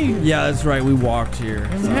away. Yeah, that's right. We walked here.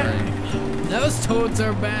 Sorry. Those toads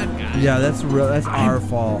are bad guys. Yeah, that's real. That's our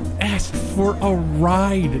fault. Asked for a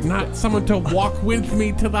ride, not someone to walk with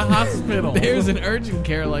me to the hospital. There's an urgent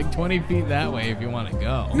care like 20 feet that way if you want to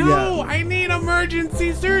go. No, Yeah. I need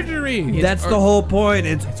emergency surgery. That's the whole point.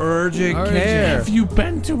 It's urgent urgent. care. Have you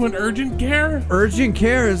been to an urgent care? Urgent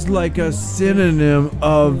care is like a synonym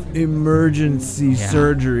of emergency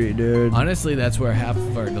surgery, dude. Honestly, that's where half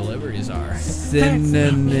of our deliveries are.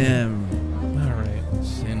 Synonym. All right.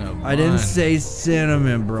 Cinnabon. I didn't say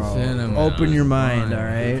cinnamon, bro. Cinnamon. Open your mind, Fine. all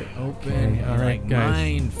right? Open. Okay, all right, like guys.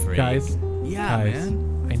 Mind freak. Guys, Yeah, guys,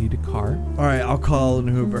 man. I need a car. All right, I'll call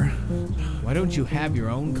an Uber. Why don't you have your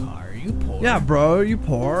own car? Are you poor? Yeah, bro, you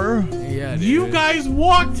poor. Yeah, dude. You guys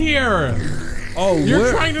walked here. Oh, You're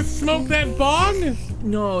where- trying to smoke that bong?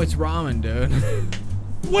 No, it's ramen, dude.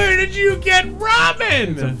 Where did you get It's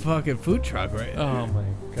a ramen? fucking food truck right there. Oh my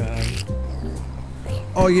god.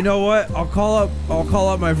 Oh, you know what? I'll call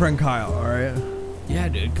up my friend Kyle, all right? Yeah,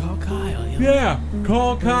 dude. Call Kyle. You know? Yeah,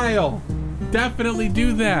 call Kyle. Definitely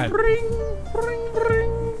do that.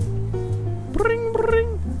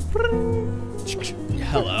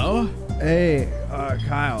 Hello? Hey,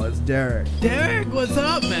 Kyle, it's Derek. Derek, what's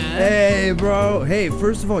up, man? Hey, bro. Hey,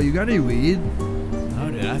 first of all, you got any weed? Oh,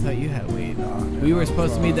 dude, I thought you had weed. We were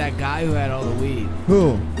supposed to meet that guy who had all the weed.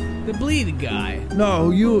 Who? The bleeding guy.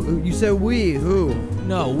 No, you said we. Who?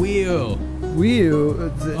 No, you. We.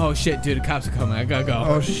 Oh, shit, dude, the cops are coming. I gotta go.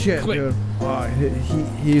 Oh shit, Quick. dude. Oh,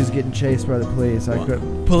 he was getting chased by the police. I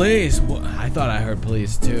couldn't. Police? I thought I heard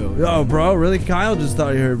police, too. Oh, bro, really? Kyle just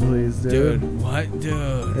thought he heard police, dude. Dude, what?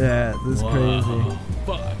 Dude. Yeah, this is crazy. Whoa.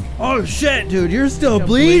 Fuck. Oh shit, dude, you're still You're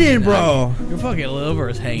bleeding, bro. Your fucking liver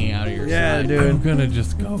is hanging out of your Yeah, side. dude. I'm gonna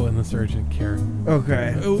just go in this urgent care.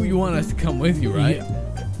 Okay. Oh, you want us to come with you, right?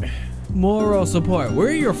 Moral support.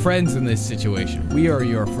 We're your friends in this situation. We are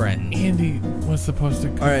your friends. Andy was supposed to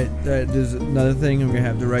All right, there's another thing I'm gonna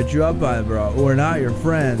have to write you up on, bro. We're not your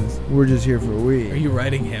friends. We're just here for Are weed. you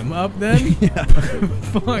writing him up then? Yeah.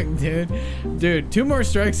 Fuck, dude. Dude, 2 more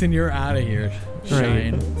strikes and you're out of here.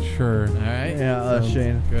 Shane. Sure. All right. Yeah,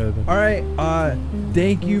 Shane. Good. All right.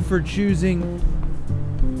 Thank you for choosing.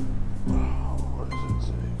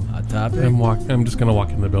 Hot topic. I'm just gonna walk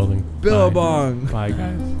in the building. Billabong. Bye,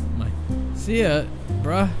 guys. See ya,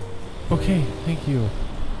 bruh. Okay, thank you.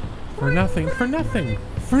 For nothing. For nothing.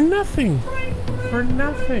 For nothing. For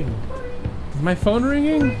nothing. Is my phone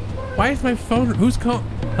ringing? Why is my phone? Who's calling?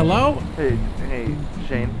 Hello? Hey,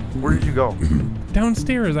 Shane. Where did you go?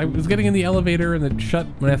 Downstairs. I was getting in the elevator and it shut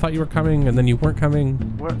when I thought you were coming, and then you weren't coming.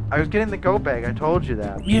 What? I was getting the go bag. I told you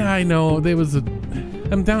that. Yeah, I know. There was a.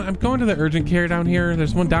 I'm going to the urgent care down here.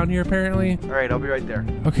 There's one down here apparently. All right, I'll be right there.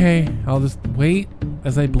 Okay, I'll just wait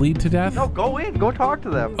as I bleed to death. No, go in. Go talk to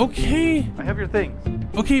them. Okay. I have your things.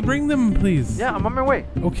 Okay, bring them, please. Yeah, I'm on my way.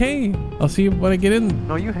 Okay. I'll see you when I get in.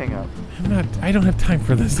 No, you hang up. I don't have time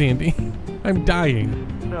for this, Andy. I'm dying.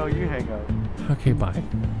 No, you hang up. Okay, bye.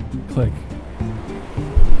 Click.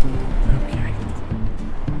 Okay.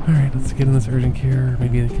 Alright, let's get in this urgent care.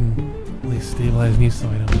 Maybe they can at least stabilize me so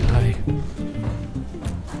I don't die.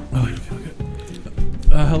 Oh, I don't feel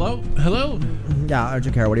good. Hello? Hello? Yeah,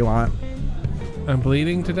 urgent care. What do you want? I'm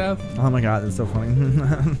bleeding to death? Oh my god, that's so funny.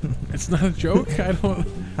 It's not a joke? I don't...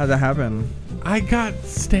 How'd that happen? I got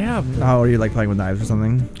stabbed. Oh, are you like playing with knives or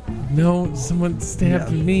something? No, someone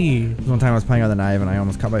stabbed Yeah. me. One time I was playing with a knife and I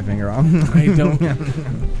almost cut my finger off. I don't...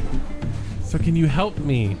 So can you help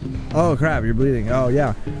me? Oh crap, you're bleeding. Oh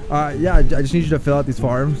yeah. Yeah, I just need you to fill out these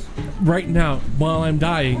forms. Right now, while I'm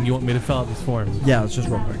dying, you want me to fill out these forms? Yeah, it's just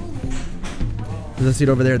real quick. There's a seat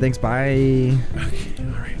over there. Thanks, bye. Okay,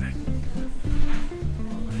 alright.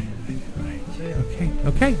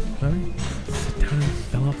 Okay, alright. Sit down and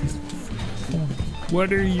fill out these forms.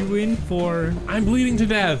 What are you in for? I'm bleeding to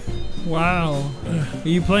death. Wow. Are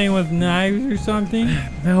you playing with knives or something?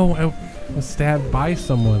 No, I was stabbed by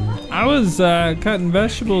someone. I was cutting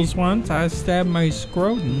vegetables once. I stabbed my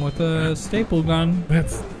scrotum with a staple gun.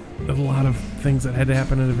 That's a lot of things that had to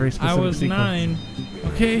happen in a very I specific was sequence.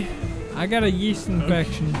 9. Okay, I got a yeast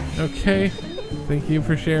infection. okay. Thank you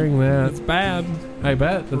for sharing that. It's bad. I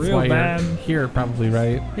bet that's real why bad. you're here, probably,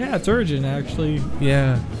 right? Yeah, it's urgent actually,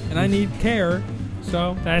 Yeah, and I need care.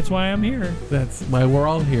 So that's why I'm here. that's why we're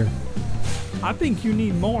all here. I think you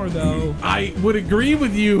need more though. I would agree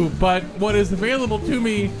with you, but what is available to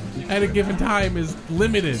me at a given time is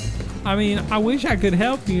limited. I mean, I wish I could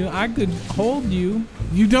help you. I could hold you.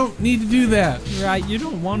 You don't need to do that. Right, you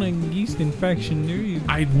don't want a yeast infection, do you?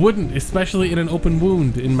 I wouldn't, especially in an open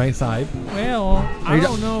wound in my side. Well, I you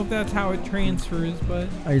don't know if that's how it transfers, but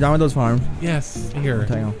Are you done with those forms? Yes, here.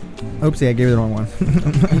 Hang on. Oopsie, I gave you the wrong one.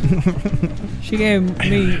 she gave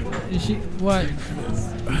me. What?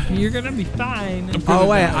 You're gonna be fine. Oh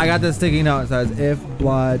wait, I got this sticky note. It says, if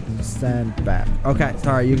blood, send back. Okay,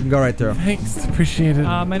 sorry, you can go right through. Thanks, appreciate it.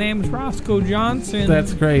 My name is Roscoe Johnson.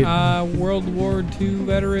 That's great. World War II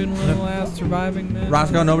veteran, one of the last surviving men.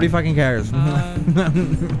 Roscoe, nobody fucking cares.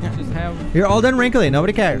 Just have. You're old and wrinkly,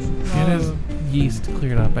 nobody cares. It is yeast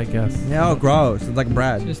cleared up, I guess. Yeah, oh, gross. It's like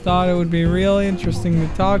bread. Just thought it would be real interesting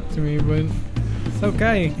to talk to me, but it's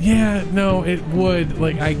okay. Yeah, no, it would.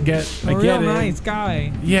 Like, I get A real it. nice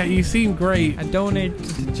guy. Yeah, you seem great. I donate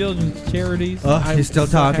to children's charities. Ugh, I'm he's still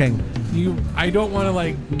so talking. I don't want to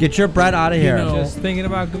like. Get your bread out of here. know- Just thinking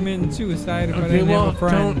about committing suicide if I Okay, didn't well, have a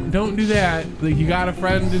friend. don't do that. Like, you got a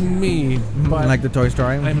friend in me, but Like the Toy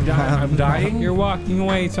Story. I'm dying. You're walking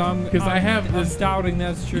away, so I'm. 'Cause I have I'm this- doubting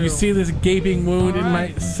that's true. You see this gaping wound in my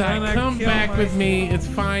Alright, side. gonna Come kill back with myself. me. It's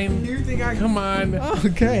fine. You think I? Come on.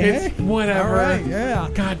 Okay. It's whatever. All right. Yeah.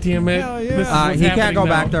 God damn it. Hell yeah. This is what's He can't happening go now.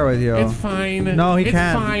 back there with you. It's fine. No, he it's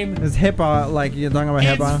can't. Fine. It's HIPAA, like you're talking about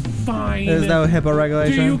It's HIPAA. fine. There's no HIPAA Do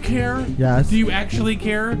regulation. you care? care? Yes. Do you actually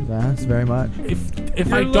care? Yes, very much.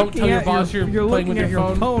 If I don't tell your boss you're playing with looking at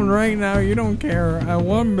your phone, right now, you don't care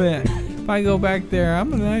one bit. If I go back there,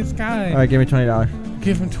 I'm a nice guy. All right, give me $20.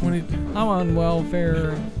 give him 20. I'm on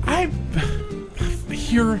welfare.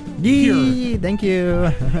 Here. Yee, thank you. All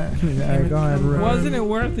right, go ahead. Wasn't it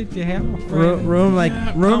worth it to have a friend? Room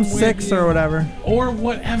Yeah, room I'm with 6 you. or whatever. Or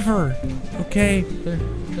whatever. Okay.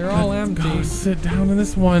 They're all Let's empty. Go sit down in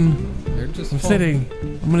this one. They're just I'm full. sitting.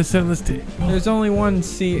 I'm gonna sit on this table. There's only one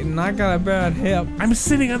seat, and I got a bad hip. I'm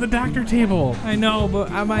sitting on the doctor table. I know, but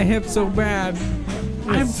my hip's so bad.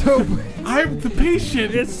 I'm I'm the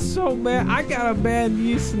patient. It's so bad. I got a bad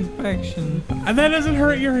yeast infection. And that doesn't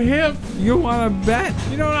hurt your hip. You want to bet?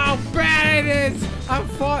 You know how bad it is. I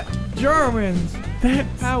fought Germans.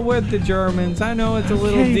 That's I'm with the Germans. I know it's a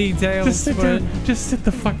little okay. detailed, Just sit but down. Just sit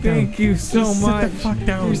the fuck down. thank you so Just much. Sit the fuck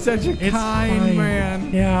down. You're such a It's kind fine.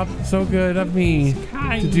 man. Yeah, so good of me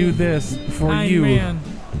Kind to do this for kind you. man.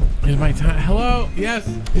 Is my time? Hello? Yes,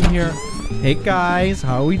 in here. Hey guys,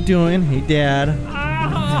 how are we doing? Hey Dad.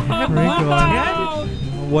 Oh,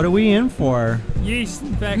 What are we in for? yeast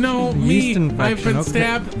infection. No, Yeast me. infection, I've been okay.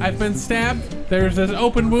 stabbed. I've been stabbed. There's this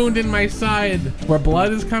open wound in my side where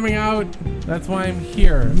blood is coming out. That's why I'm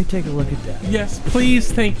here. Let me take a look at that. Yes,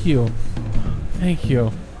 please. Thank you. Thank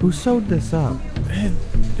you. Who sewed this up?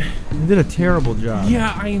 You did a terrible job.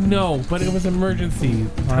 Yeah, I know, but it was emergency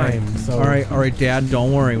time. So All right, Dad.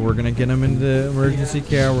 Don't worry. We're gonna get him into emergency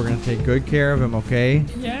care. We're gonna take good care of him. Okay?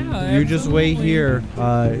 Yeah. You just wait absolutely. here,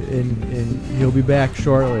 and he'll be back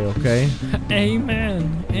shortly. Okay?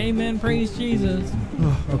 Amen. Amen. Praise Jesus.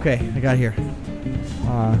 Okay, I got here.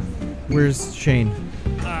 Where's Shane?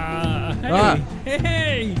 Hey. Ah.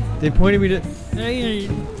 Hey. They pointed me to Hey.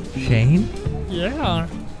 Shane. Yeah.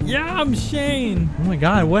 Yeah, I'm Shane. Oh my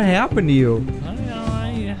God, what happened to you?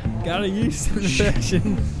 I got a yeast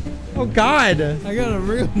infection. Oh God. I got a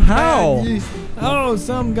real How? bad yeast. Oh,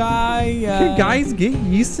 some guy. Can guys get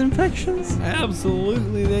yeast infections?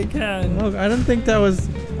 Absolutely, they can. Oh, I didn't think that was.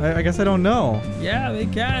 I guess I don't know. Yeah, they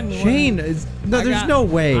can. Shane is no. I There's got- no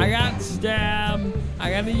way. I got stabbed. I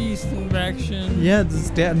got a yeast infection. Yeah, the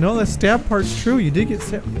stab. No, the stab part's true. You did get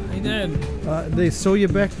stabbed. I did. They sew you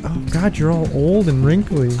back. Oh God, you're all old and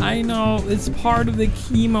wrinkly. I know. It's part of the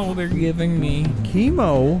chemo they're giving me.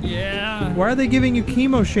 Chemo? Yeah. Why are they giving you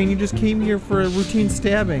chemo, Shane? You just came here for a routine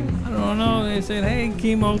stabbing. I don't know. They said, "Hey,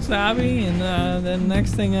 chemo sabi," and then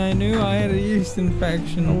next thing I knew, I had a yeast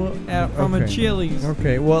infection Oh, well, from a okay. Chili's.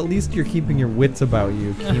 Okay, well at least you're keeping your wits about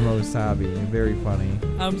you, chemo sabi. Very funny.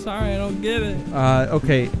 I'm sorry, I don't get it.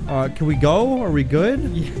 Okay. Can we go? Are we good?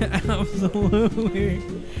 Yeah, absolutely.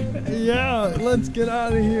 Yeah, let's get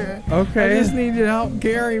out of here. Okay. I just need you to help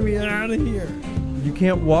carry me out of here. You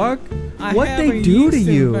can't walk? I What have they a do to yeast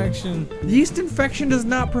you? infection. Yeast infection does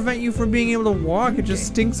not prevent you from being able to walk. It just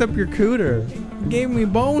stinks up your cooter. Gave me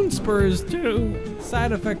bone spurs too.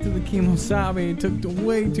 Side effect of the chemosabi. Took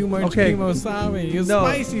way too much Okay. chemosabi. It was No.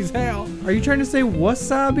 spicy as hell. Are you trying to say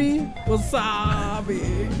wasabi?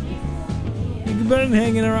 Wasabi. You've been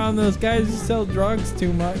hanging around those guys who sell drugs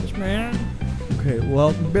too much, man. Okay,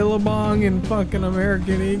 well, Billabong and fucking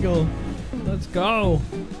American Eagle. Let's go.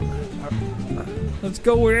 Let's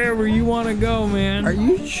go wherever you want to go, man. are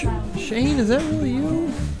you Shane? Is that really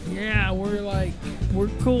you? Yeah, we're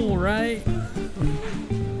cool, right?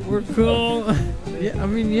 We're cool. Yeah, I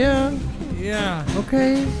mean, yeah. Yeah.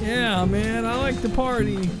 Okay. Yeah, man, I like to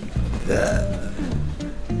party.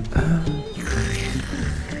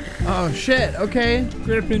 Oh shit. Okay.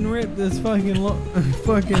 Grip and rip this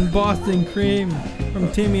fucking Boston cream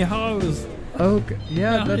from Timmy Hose. Okay.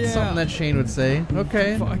 Yeah, Hell that's yeah. something that Shane would say.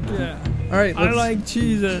 Okay. Fuck yeah. All right. I like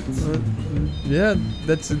Cheez-Its. Yeah,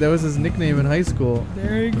 that was his nickname in high school.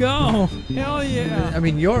 There you go. Hell yeah. I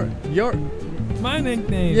mean, your. My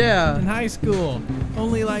nickname. Yeah. In high school.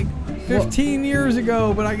 Only like 15 years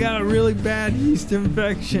ago, but I got a really bad yeast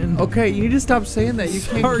infection. Okay, you need to stop saying that. You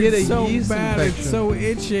can't Sorry, get a it's so yeast bad. infection. It's so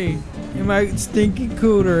itchy. In my stinky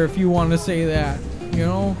cooter, if you want to say that. You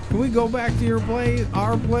know? Can we go back to your place?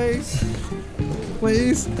 Our place?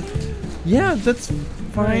 Please? Yeah, that's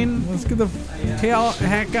fine. Let's get the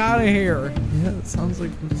heck out of here. Yeah, it sounds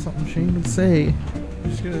like something Shane would say. You're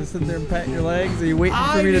just gonna sit there and pat your legs? Are you waiting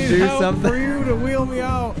for me to need do help something? for you to wheel me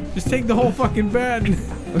out. Just take the whole fucking bed.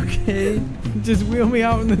 Okay. Just wheel me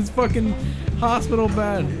out in this fucking hospital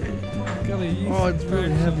bed. Got a yeast Oh, it's really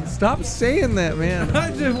infection. heavy. Stop saying that, man.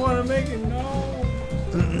 I just want to make it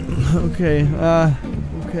known. Okay.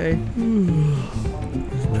 Okay.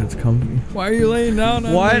 It's comfy. Why are you laying down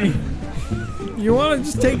on What? me? You want to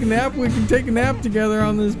just take a nap? We can take a nap together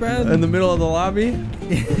on this bed. In the middle of the lobby?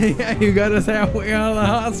 Yeah, you got us halfway out of the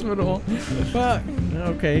hospital. Fuck.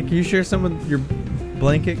 Okay, can you share some of your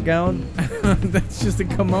blanket gown? That's just a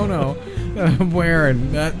kimono that I'm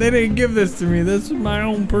wearing. They didn't give this to me. This is my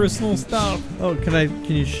own personal stuff. Oh, can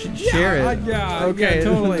you share it? Yeah, Okay. yeah,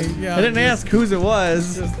 totally. Yeah, I didn't ask whose it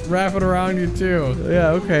was. Just wrap it around you too. Yeah,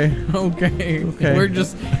 okay. Okay. We're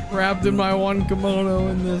just wrapped in my one kimono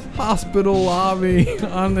in this hospital lobby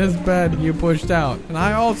on this bed you pushed out. And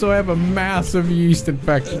I also have a massive yeast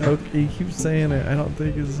infection. Okay, you keep saying it. I don't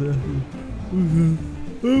think it's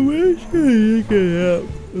I'm just gonna take it out.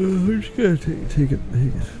 I'm just gonna take it.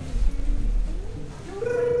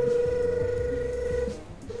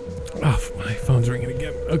 Oh, my phone's ringing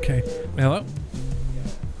again. Okay. Hello?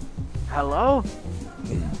 Hello?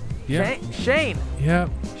 Yeah. Shane? Yeah.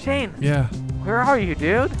 Shane, Yeah. where are you,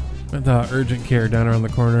 dude? At the urgent care down around the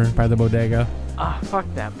corner by the bodega. Ah, fuck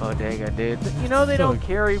that bodega, dude. You know they don't Fuck.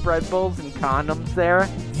 carry Red Bulls and condoms there?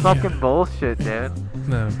 Fucking bullshit, dude.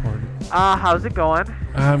 Not important. How's it going?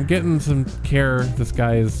 I'm getting some care. This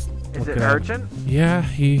guy is. Is it looking at- urgent? Yeah,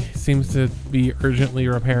 he seems to be urgently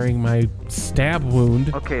repairing my stab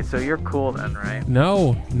wound. Okay, so you're cool then, right?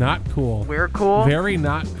 No, not cool. We're cool? Very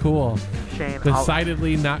not cool. Shane,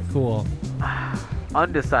 Decidedly not cool.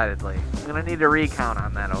 undecidedly. I'm gonna need a recount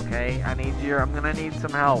on that, okay? I'm gonna need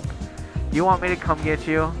some help. You want me to come get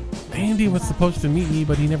you? Andy was supposed to meet me,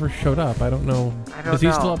 but he never showed up. I don't know. I don't Is he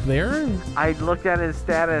know. still up there? I looked at his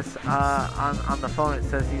status on the phone. It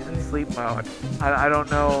says he's in sleep mode. I don't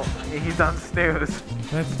know. He's on snooze.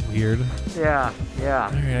 That's weird. Yeah.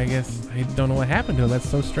 Alright, I guess I don't know what happened to him. That's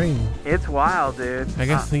so strange. It's wild, dude. I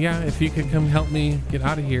guess, yeah, if you could come help me get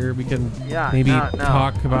out of here, we can Yeah, maybe no,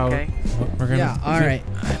 talk about okay. what we're gonna Yeah, do. all right.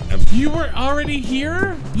 You were already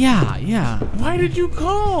here? Yeah. Why did you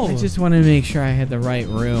call? I just wanted to make sure I had the right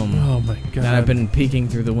room Oh my god. that I've been peeking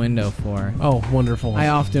through the window for. Oh, wonderful. I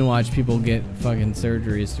often watch people get fucking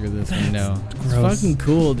surgeries through this window. It's gross. fucking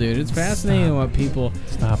cool, dude. It's fascinating Stop. what people...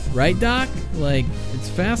 Stop. Right, Doc? Like, it's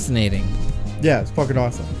fascinating. Yeah, it's fucking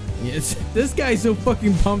awesome. Yes. This guy's so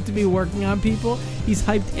fucking pumped to be working on people. He's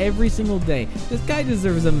hyped every single day. This guy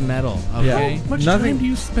deserves a medal, okay? How much Nothing- time do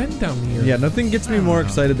you spend down here? Yeah, nothing gets me more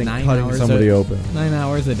excited than 9 cutting hours somebody a- open. 9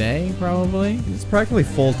 hours a day, probably. It's practically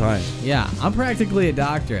full time. Yeah, I'm practically a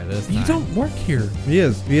doctor at this time. You don't work here. He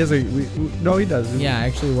is. He has a. No, he does. Yeah, I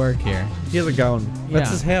actually work here. He has a gown. That's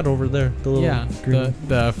Yeah. his hat over there. The little Yeah, green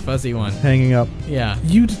the fuzzy one. hanging up. Yeah.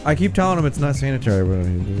 I keep telling him it's not sanitary, but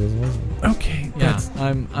he doesn't listen. Okay. Yeah, That's,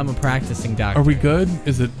 I'm a practicing doctor. are we good?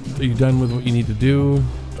 Are you done with what you need to do?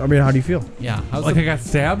 I mean, how do you feel? Yeah. How's Like the- I got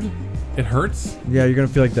stabbed? It hurts? Yeah, you're gonna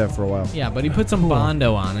feel like that for a while. yeah, but he put some Cool.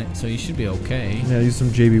 Bondo on it, so you should be okay. Yeah, use some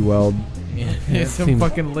JB Weld. Yeah, it some seems-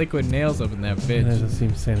 fucking liquid nails up in that That bitch. doesn't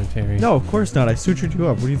seem sanitary. No, of course not. I sutured you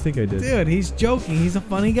up. What do you think I did? Dude, he's joking. He's a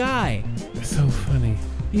funny guy. It's so funny.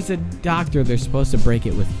 He's a doctor. They're supposed to break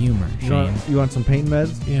it with humor, Shane. You want some pain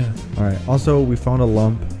meds? Yeah. All right. Also, we found a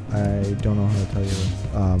lump. I don't know how to tell you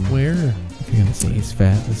this. Where? If you're gonna say he's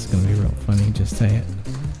fat, this is gonna be real funny. Just say it.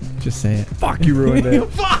 Just say it. Fuck, you ruined it.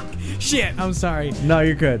 Fuck! Shit, I'm sorry. No,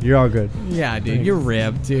 you're good. You're all good. Yeah, dude, you're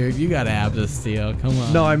ripped, dude. You got abs of steel. Come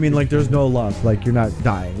on. No, I mean like there's no lump. Like you're not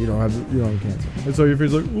dying. You don't have cancer. And so your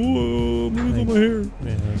face like, oh, I'm losing my hair.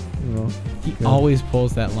 Yeah. You know. He always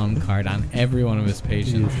pulls that lump card on every one of his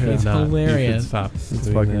patients. You should It's not. You should hilarious. stop. It's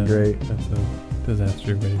doing fucking that. great. That's a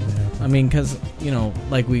disaster waiting to happen. I mean, because,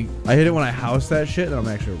 like we... I hit it when I house that shit, and I'm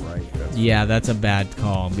actually right. Yeah, that's a bad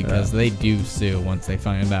call because they do sue once they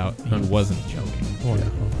find out he wasn't joking.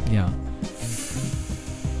 Wonderful. Yeah.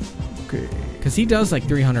 Okay. Because he does like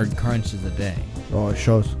 300 crunches a day. Oh, it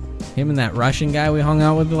shows. Him and that Russian guy we hung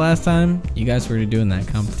out with the last time, you guys were doing that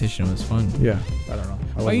competition. It was fun. Yeah. I don't know.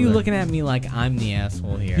 Why are you looking at me like I'm the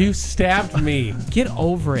asshole here? You stabbed me. Get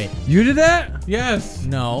over it. You did that, Yes.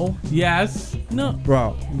 No. Yes. No.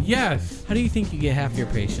 bro? Yes. How do you think you get half your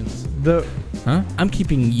patients? Huh? I'm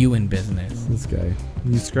keeping you in business. This guy.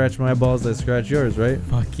 You scratch my balls, I scratch yours, right?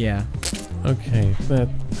 Fuck yeah. Okay. That.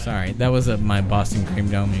 Sorry, that was my Boston cream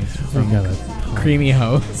dummies We from gotta. Creamy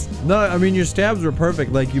Hose. No, I mean your stabs were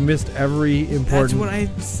perfect. Like you missed every That's important, what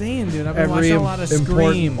I'm saying, dude. I've been every watching a lot of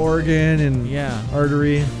important Scream. organ and Yeah.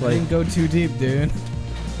 artery. I Like, didn't go too deep, dude.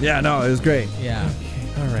 yeah, no, it was great. Yeah.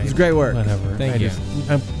 All right. It's great work. Whatever. Thank you.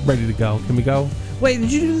 I'm ready to go. Can we go? Wait,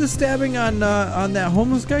 did you do the stabbing on that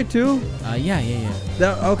homeless guy too? Yeah.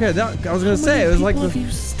 I was gonna say it was like you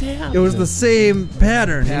stabbed? it was the same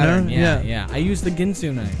pattern. Pattern, You know? yeah. I used the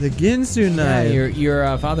Ginsu knife. The Ginsu Yeah, knife.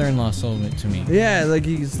 your father-in-law sold it to me. Yeah, like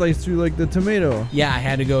he sliced through like the tomato. Yeah, I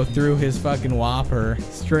had to go through his fucking whopper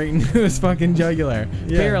straight into his fucking jugular.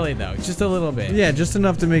 Yeah. Barely though, just a little bit. Yeah, just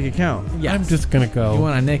enough to make it count. Yes. I'm just gonna go. You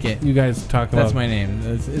want to nick it? You guys talk about. That's my name.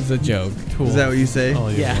 It's a joke. Is that what you say? Oh,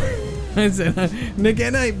 Yeah. I said, Nick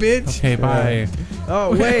at night, bitch. Okay, bye.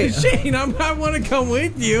 Oh wait. Shane, I want to come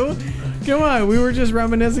with you. Come on, we were just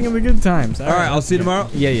reminiscing of the good times. All right, I'll see you tomorrow.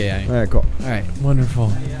 Yeah. All right, cool. All right. Wonderful.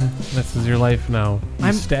 This is your life now. You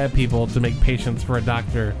I'm- stab people to make patients for a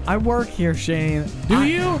doctor. I work here, Shane. Do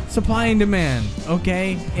you? Supply and demand,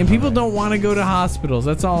 okay? And people don't want to go to hospitals.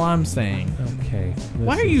 That's all I'm saying. Okay.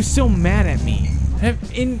 Why are you so mad at me? Have,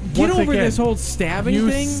 And get Once over again, this whole stabbing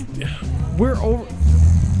you thing. st- We're over.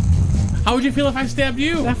 How would you feel if I stabbed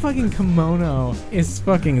you? That fucking kimono is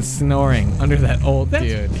fucking snoring under that old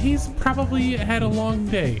dude. He's probably had a long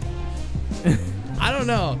day. I don't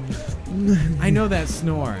know. I know that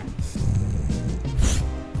snore.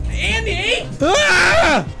 Andy!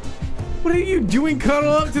 Ah! What are you doing?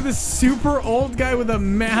 Cuddle up to the super old guy with a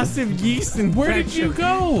massive yeast infection. Where did you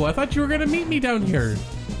go? I thought you were gonna meet me down here.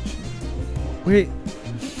 Wait,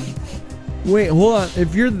 hold on.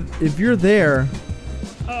 If you're there,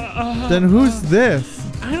 then who's this?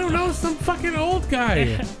 I don't know, some fucking old guy.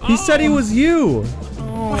 He said he was you.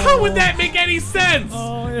 How would that make any sense?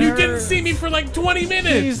 You didn't see me for like 20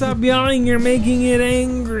 minutes. Stop yelling, you're making it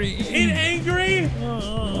angry. Ain't angry?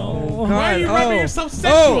 God. Why are you rubbing Oh. yourself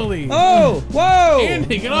sexually? Oh! Whoa!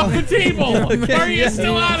 Andy, get off the table. Okay, Are you yeah.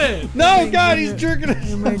 still on it? No, God, he's jerking it.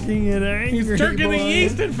 You're making it angry. He's jerking the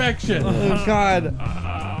yeast infection. Oh God.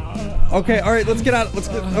 Okay, all right, let's get out. Let's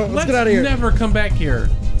get out of here. Never come back here.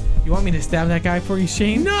 You want me to stab that guy for you,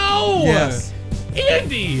 Shane? No! Yes.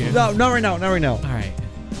 Andy! No, not right now. All right.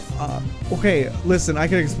 Okay, listen, I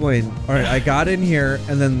can explain. All right, I got in here,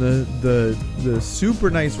 and then the super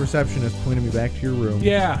nice receptionist pointed me back to your room.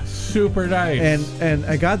 Yeah, super nice. And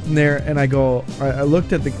I got in there, and I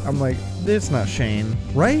looked at I'm like, this not Shane,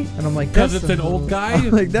 right? And I'm like, 'Cause that's it's an old guy?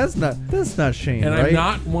 I'm like, that's not Shane, And right? I'm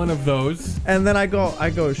not one of those. And then I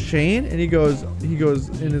go Shane, and he goes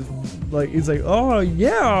in his like, he's like, oh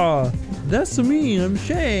yeah, that's me, I'm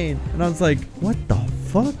Shane, and I was like, what the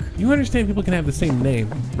fuck? You understand people can have the same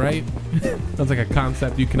name, right? Sounds like a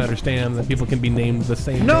concept you can understand, that people can be named the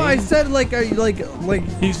same No, name. I said like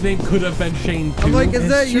His name could have been Shane too. I'm like, is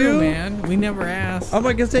that It's true, you? man. We never asked. I'm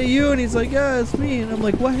like, is that you? And he's like, yeah, it's me. And I'm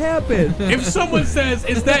like, what happened? If someone says,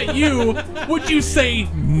 is that you? Would you say,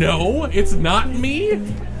 no, it's not me?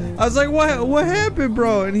 I was like, what happened,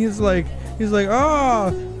 bro? And he's like,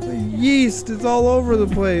 oh, yeast is all over the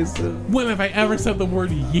place. When have I ever said the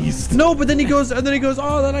word yeast? No, but then he goes,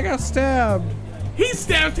 oh, then I got stabbed. He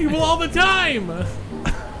stabs people all the time.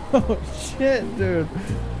 Oh shit, dude.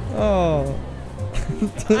 Oh.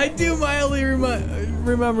 I do mildly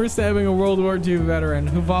remember stabbing a World War II veteran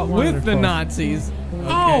who fought with the Wonderful. Nazis.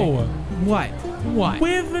 Oh, What? What?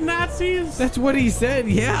 with the Nazis? That's what he said,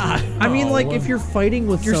 yeah. I mean, like, Oh. if you're fighting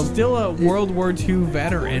with You're some... still a World War II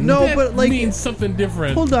veteran. No, That but, like, means something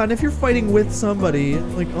different. hold on. If you're fighting with somebody,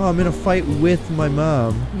 like, oh, I'm in a fight with my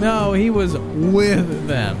mom. No, he was with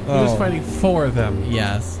them. He was Oh. fighting for them.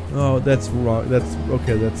 Yes. Oh, that's wrong. That's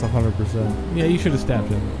okay. That's 100%. Yeah, you should have stabbed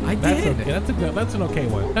him. I That's did. okay. That's an okay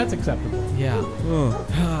one. That's acceptable. Yeah.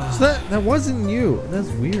 Oh. So that wasn't you. That's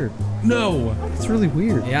weird. No. It's really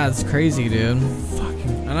weird. Yeah, it's crazy, dude.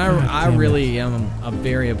 Fucking. And I really am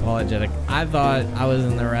very apologetic. I thought I was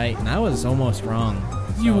in the right, and I was almost wrong.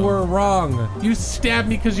 You were wrong. You stabbed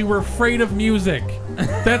me because you were afraid of music.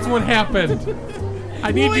 That's what happened.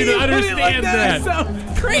 I need you to understand that.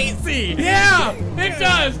 sounds crazy. Yeah, it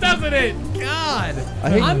does, doesn't it? God. I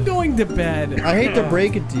hate- I'm going to bed. I hate to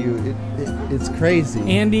break it to you. It's crazy.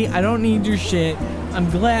 Andy, I don't need your shit. I'm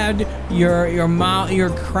glad your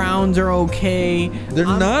crowns are okay. They're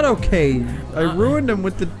I'm- not okay. I ruined them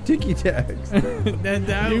with the ticky tags.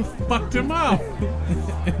 You fucked him up.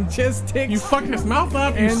 just take. You fucked his mouth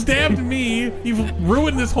up. You And- stabbed me. You've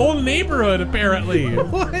ruined this whole neighborhood, apparently.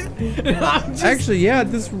 What? I'm just, Actually, yeah,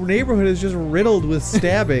 this neighborhood is just riddled with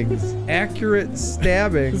stabbings. Accurate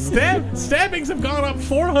stabbings. Stabbings have gone up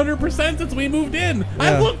 400% since we moved in.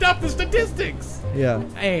 I Yeah. looked up the statistics. Yeah.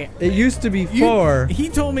 hey. It used to be you- 4. He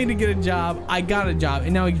told me to get a job. I got a job,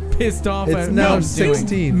 and now he's pissed off. It's at now what I'm doing.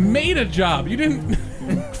 16. Made a job. You didn't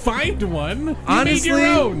find one. You Honestly, made your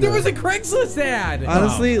own. There was a Craigslist ad.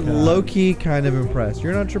 Honestly, Oh, God. low-key kind of impressed.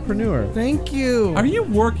 You're an entrepreneur. Thank you. Are you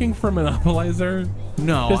working for Monopolizer?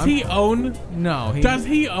 No. Does he own? No. Does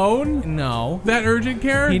he own No. that urgent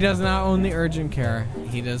care? He does not own the urgent care.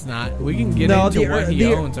 He does not. We can get No, into what he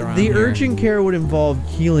owns around the here. urgent care would involve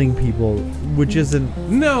healing people, which isn't.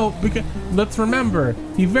 No, because let's remember,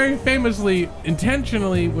 he very famously,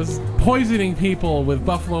 intentionally was poisoning people with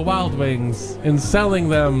Buffalo Wild Wings and selling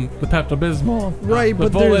them the Pepto-Bismol. Right, the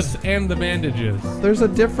but bullets and the bandages. There's a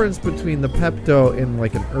difference between the Pepto and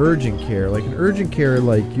like an urgent care. Like an urgent care,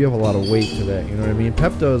 like you have a lot of weight to that. You know what I mean?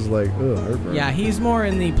 Pepto is like, ugh. Yeah, he's more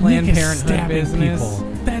in the Planned Nick is Parenthood stabbing business. people.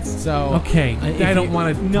 That's So okay. if I don't you-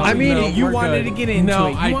 want to. No, I mean, no, you we're wanted good. to get into no,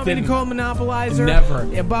 it. You I want me didn't. to call Monopolizer? Never.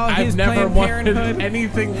 About I've his never Planned wanted Parenthood?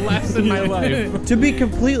 anything less in my life. To be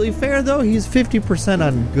completely fair, though, he's 50%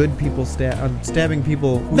 on good people on stabbing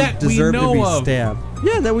people who That we deserve know to be of. stabbed.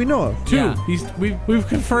 Yeah, that we know of. Two. Yeah. We've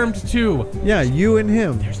confirmed two. Yeah, you and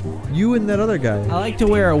him. You and that other guy. I like to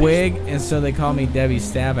wear a wig, and so they call me Debbie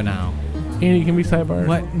Stabenow. Andy, can we sidebar?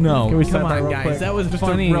 What? No. Can we Come sidebar on, real guys. quick? That was just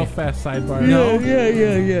funny. a real fast sidebar. No.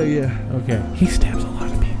 Yeah. Okay. He stabs a lot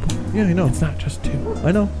of people. Yeah, I know. It's not just two.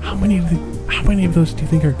 I know. How many of those do you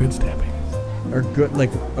think are good stabbings? Are good like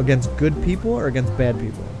against good people or against bad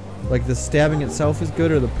people? Like the stabbing itself is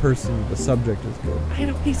good, or the person, the subject is good. I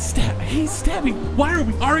don't. He's stabbing.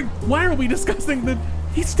 Why are we discussing that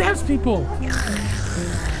he stabs people?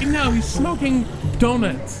 No, he's smoking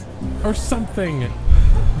donuts or something.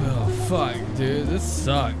 Oh, fuck, dude. This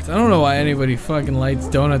sucks. I don't know why anybody fucking lights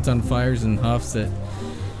donuts on fires and huffs it.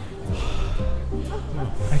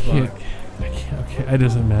 I can't. Okay, it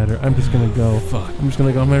doesn't matter. I'm just gonna go. Fuck. I'm just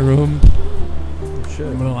gonna go in my room. Shit.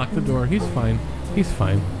 I'm gonna lock the door. He's fine. He's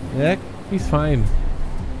fine. Nick? He's fine.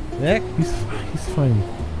 Nick? He's fine.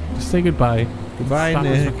 Just say goodbye. Goodbye, Stop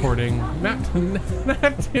Nick. us recording. Not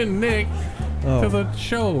to Nick. Oh. To the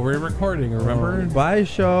show we're recording. Remember? Bye,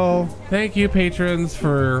 show. Thank you, patrons,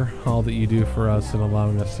 for all that you do for us and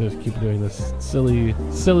allowing us to keep doing this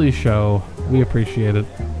silly show. We appreciate it.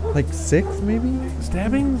 Like 6, maybe?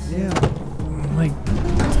 Stabbings? Yeah. Like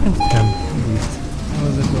times 10 at least. How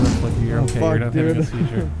is it going to flicker? You're Oh, okay. fuck, You're not having a dude.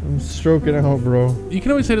 seizure. I'm stroking out, bro. You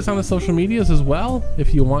can always hit us on the social medias as well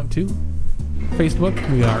if you want to. Facebook,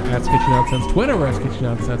 we are at Sketchy Nonsense. Twitter, we're at Sketchy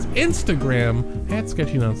Nonsense. Instagram, at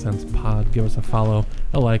Sketchy Nonsense Pod. Give us a follow,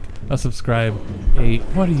 a like, a subscribe.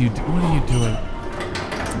 What are you doing? What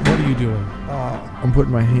are you doing? I'm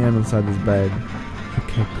putting my hand inside this bag.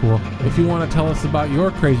 Okay, cool. If you want to tell us about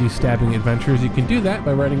your crazy stabbing adventures, you can do that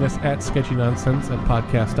by writing us at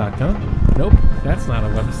sketchynonsense@podcast.com. Nope, that's not a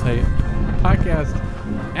website. Podcast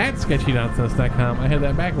at sketchynonsense.com. I had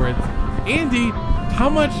that backwards. Andy, how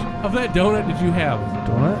much of that donut did you have?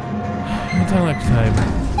 Donut? Until next time,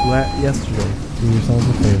 Yesterday. do yourselves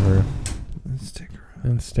a favor Stick around.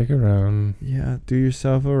 and stick around Yeah, do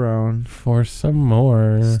yourself around. for some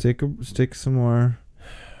more Stick some more.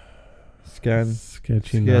 Scan.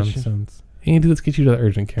 sketchy Sketch. nonsense. Andy, let's get you to the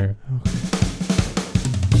urgent care. Okay.